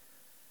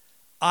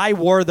 I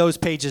wore those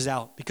pages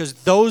out because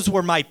those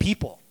were my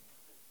people.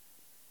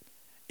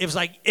 It was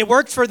like, it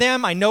worked for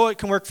them. I know it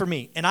can work for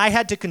me. And I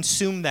had to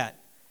consume that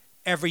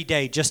every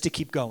day just to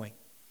keep going.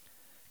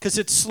 Because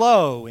it's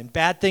slow and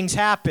bad things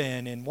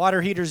happen and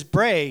water heaters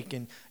break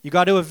and you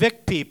got to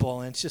evict people.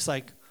 And it's just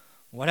like,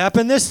 what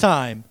happened this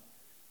time?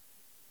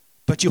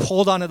 But you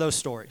hold on to those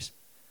stories.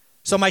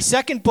 So my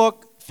second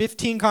book,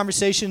 15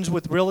 Conversations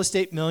with Real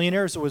Estate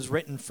Millionaires, was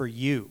written for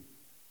you.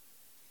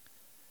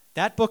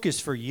 That book is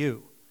for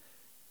you.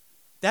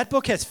 That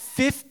book has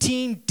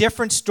 15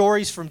 different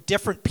stories from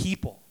different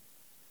people.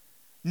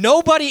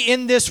 Nobody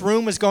in this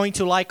room is going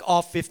to like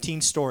all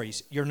 15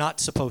 stories. You're not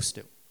supposed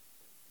to.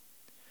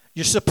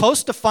 You're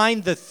supposed to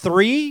find the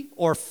 3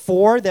 or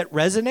 4 that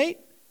resonate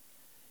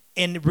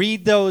and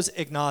read those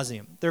ad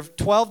nauseum. They're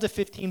 12 to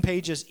 15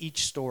 pages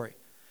each story.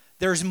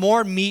 There's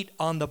more meat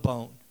on the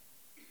bone.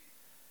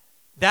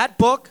 That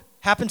book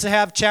happens to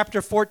have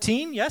chapter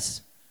 14,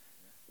 yes?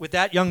 With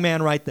that young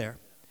man right there.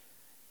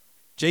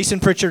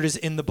 Jason Pritchard is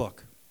in the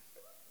book.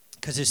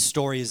 because his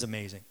story is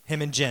amazing.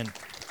 Him and Jen.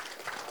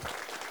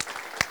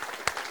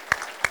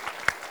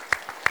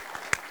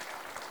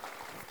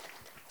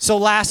 So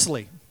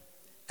lastly,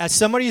 as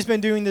somebody who's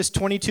been doing this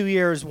 22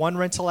 years, one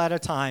rental at a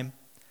time,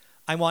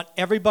 I want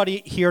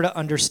everybody here to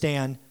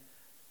understand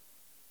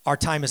our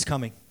time is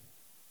coming.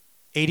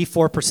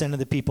 84% of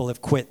the people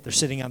have quit. They're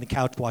sitting on the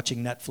couch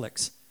watching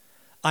Netflix.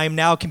 I am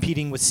now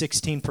competing with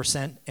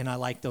 16%, and I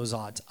like those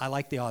odds. I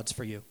like the odds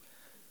for you.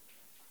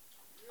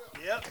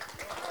 Yep.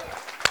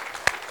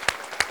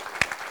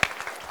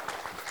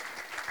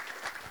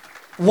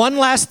 One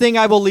last thing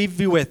I will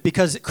leave you with,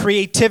 because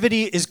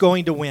creativity is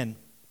going to win.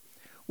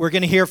 We're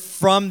going to hear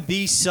from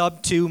the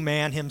sub-2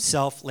 man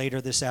himself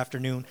later this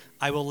afternoon.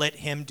 I will let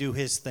him do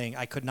his thing.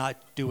 I could not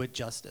do it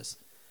justice.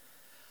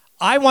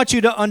 I want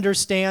you to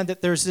understand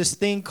that there's this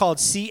thing called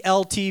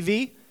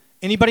CLTV.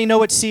 Anybody know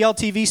what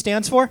CLTV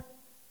stands for?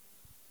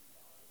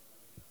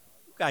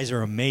 You guys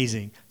are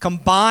amazing.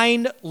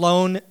 Combined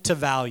loan to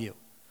value.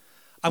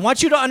 I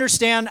want you to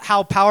understand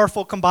how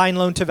powerful combined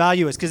loan to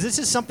value is, because this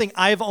is something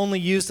I've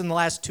only used in the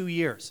last 2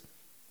 years.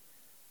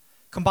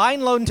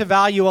 Combined loan to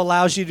value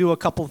allows you to do a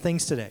couple of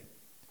things today.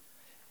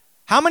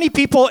 How many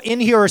people in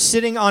here are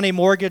sitting on a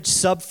mortgage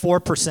sub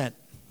 4%?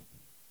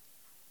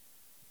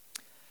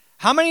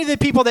 How many of the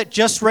people that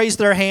just raised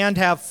their hand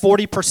have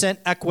 40%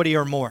 equity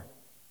or more?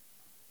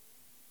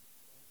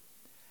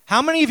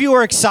 How many of you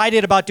are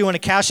excited about doing a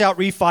cash out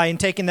refi and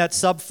taking that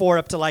sub 4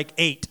 up to like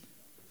 8?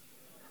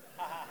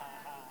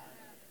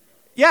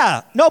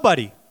 Yeah,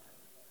 nobody.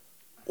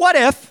 What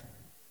if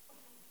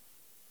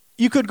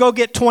you could go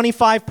get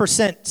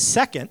 25%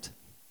 second,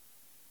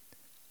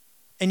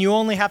 and you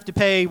only have to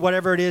pay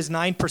whatever it is,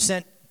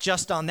 9%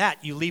 just on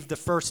that. You leave the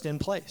first in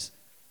place.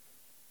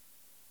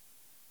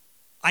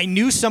 I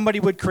knew somebody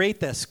would create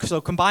this. So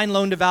combined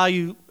loan to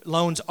value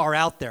loans are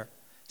out there.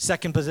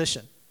 Second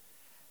position.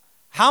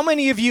 How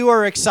many of you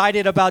are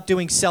excited about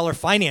doing seller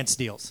finance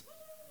deals?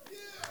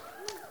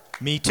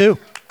 Me too.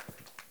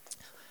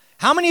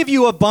 How many of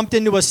you have bumped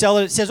into a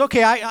seller that says,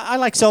 okay, I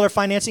like seller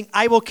financing.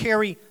 I will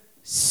carry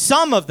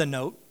some of the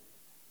note,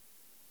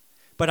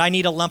 but I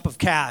need a lump of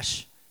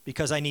cash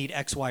because I need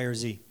X, Y, or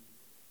Z?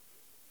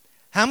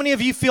 How many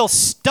of you feel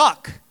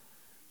stuck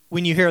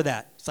when you hear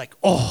that? It's like,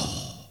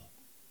 oh.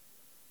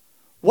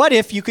 What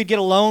if you could get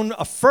a loan,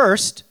 a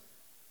first,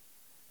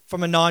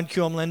 from a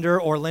non-QM lender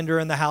or lender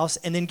in the house,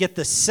 and then get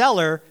the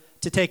seller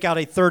to take out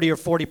a 30 or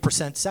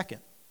 40% second?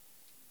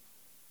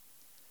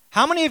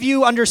 How many of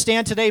you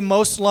understand today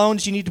most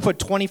loans you need to put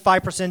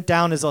 25%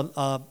 down as an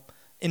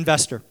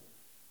investor?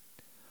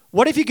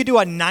 What if you could do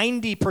a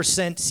 90%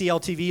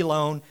 CLTV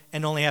loan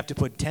and only have to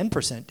put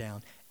 10%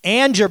 down,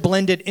 and your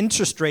blended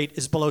interest rate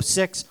is below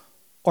 6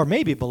 or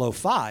maybe below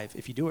 5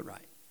 if you do it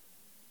right?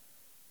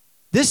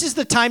 This is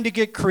the time to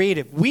get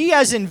creative. We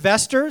as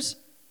investors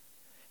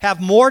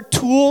have more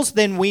tools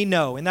than we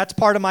know, and that's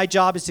part of my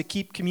job, is to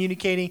keep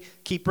communicating,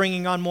 keep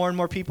bringing on more and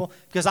more people,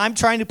 because I'm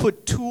trying to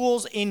put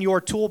tools in your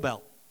tool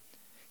belt.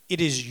 It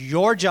is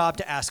your job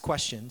to ask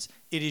questions.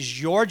 It is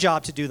your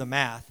job to do the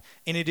math,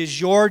 and it is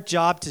your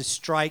job to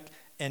strike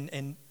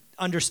and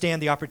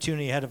understand the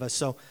opportunity ahead of us.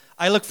 So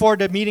I look forward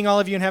to meeting all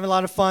of you and having a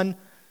lot of fun.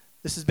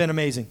 This has been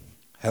amazing.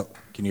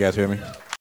 Can you guys hear me?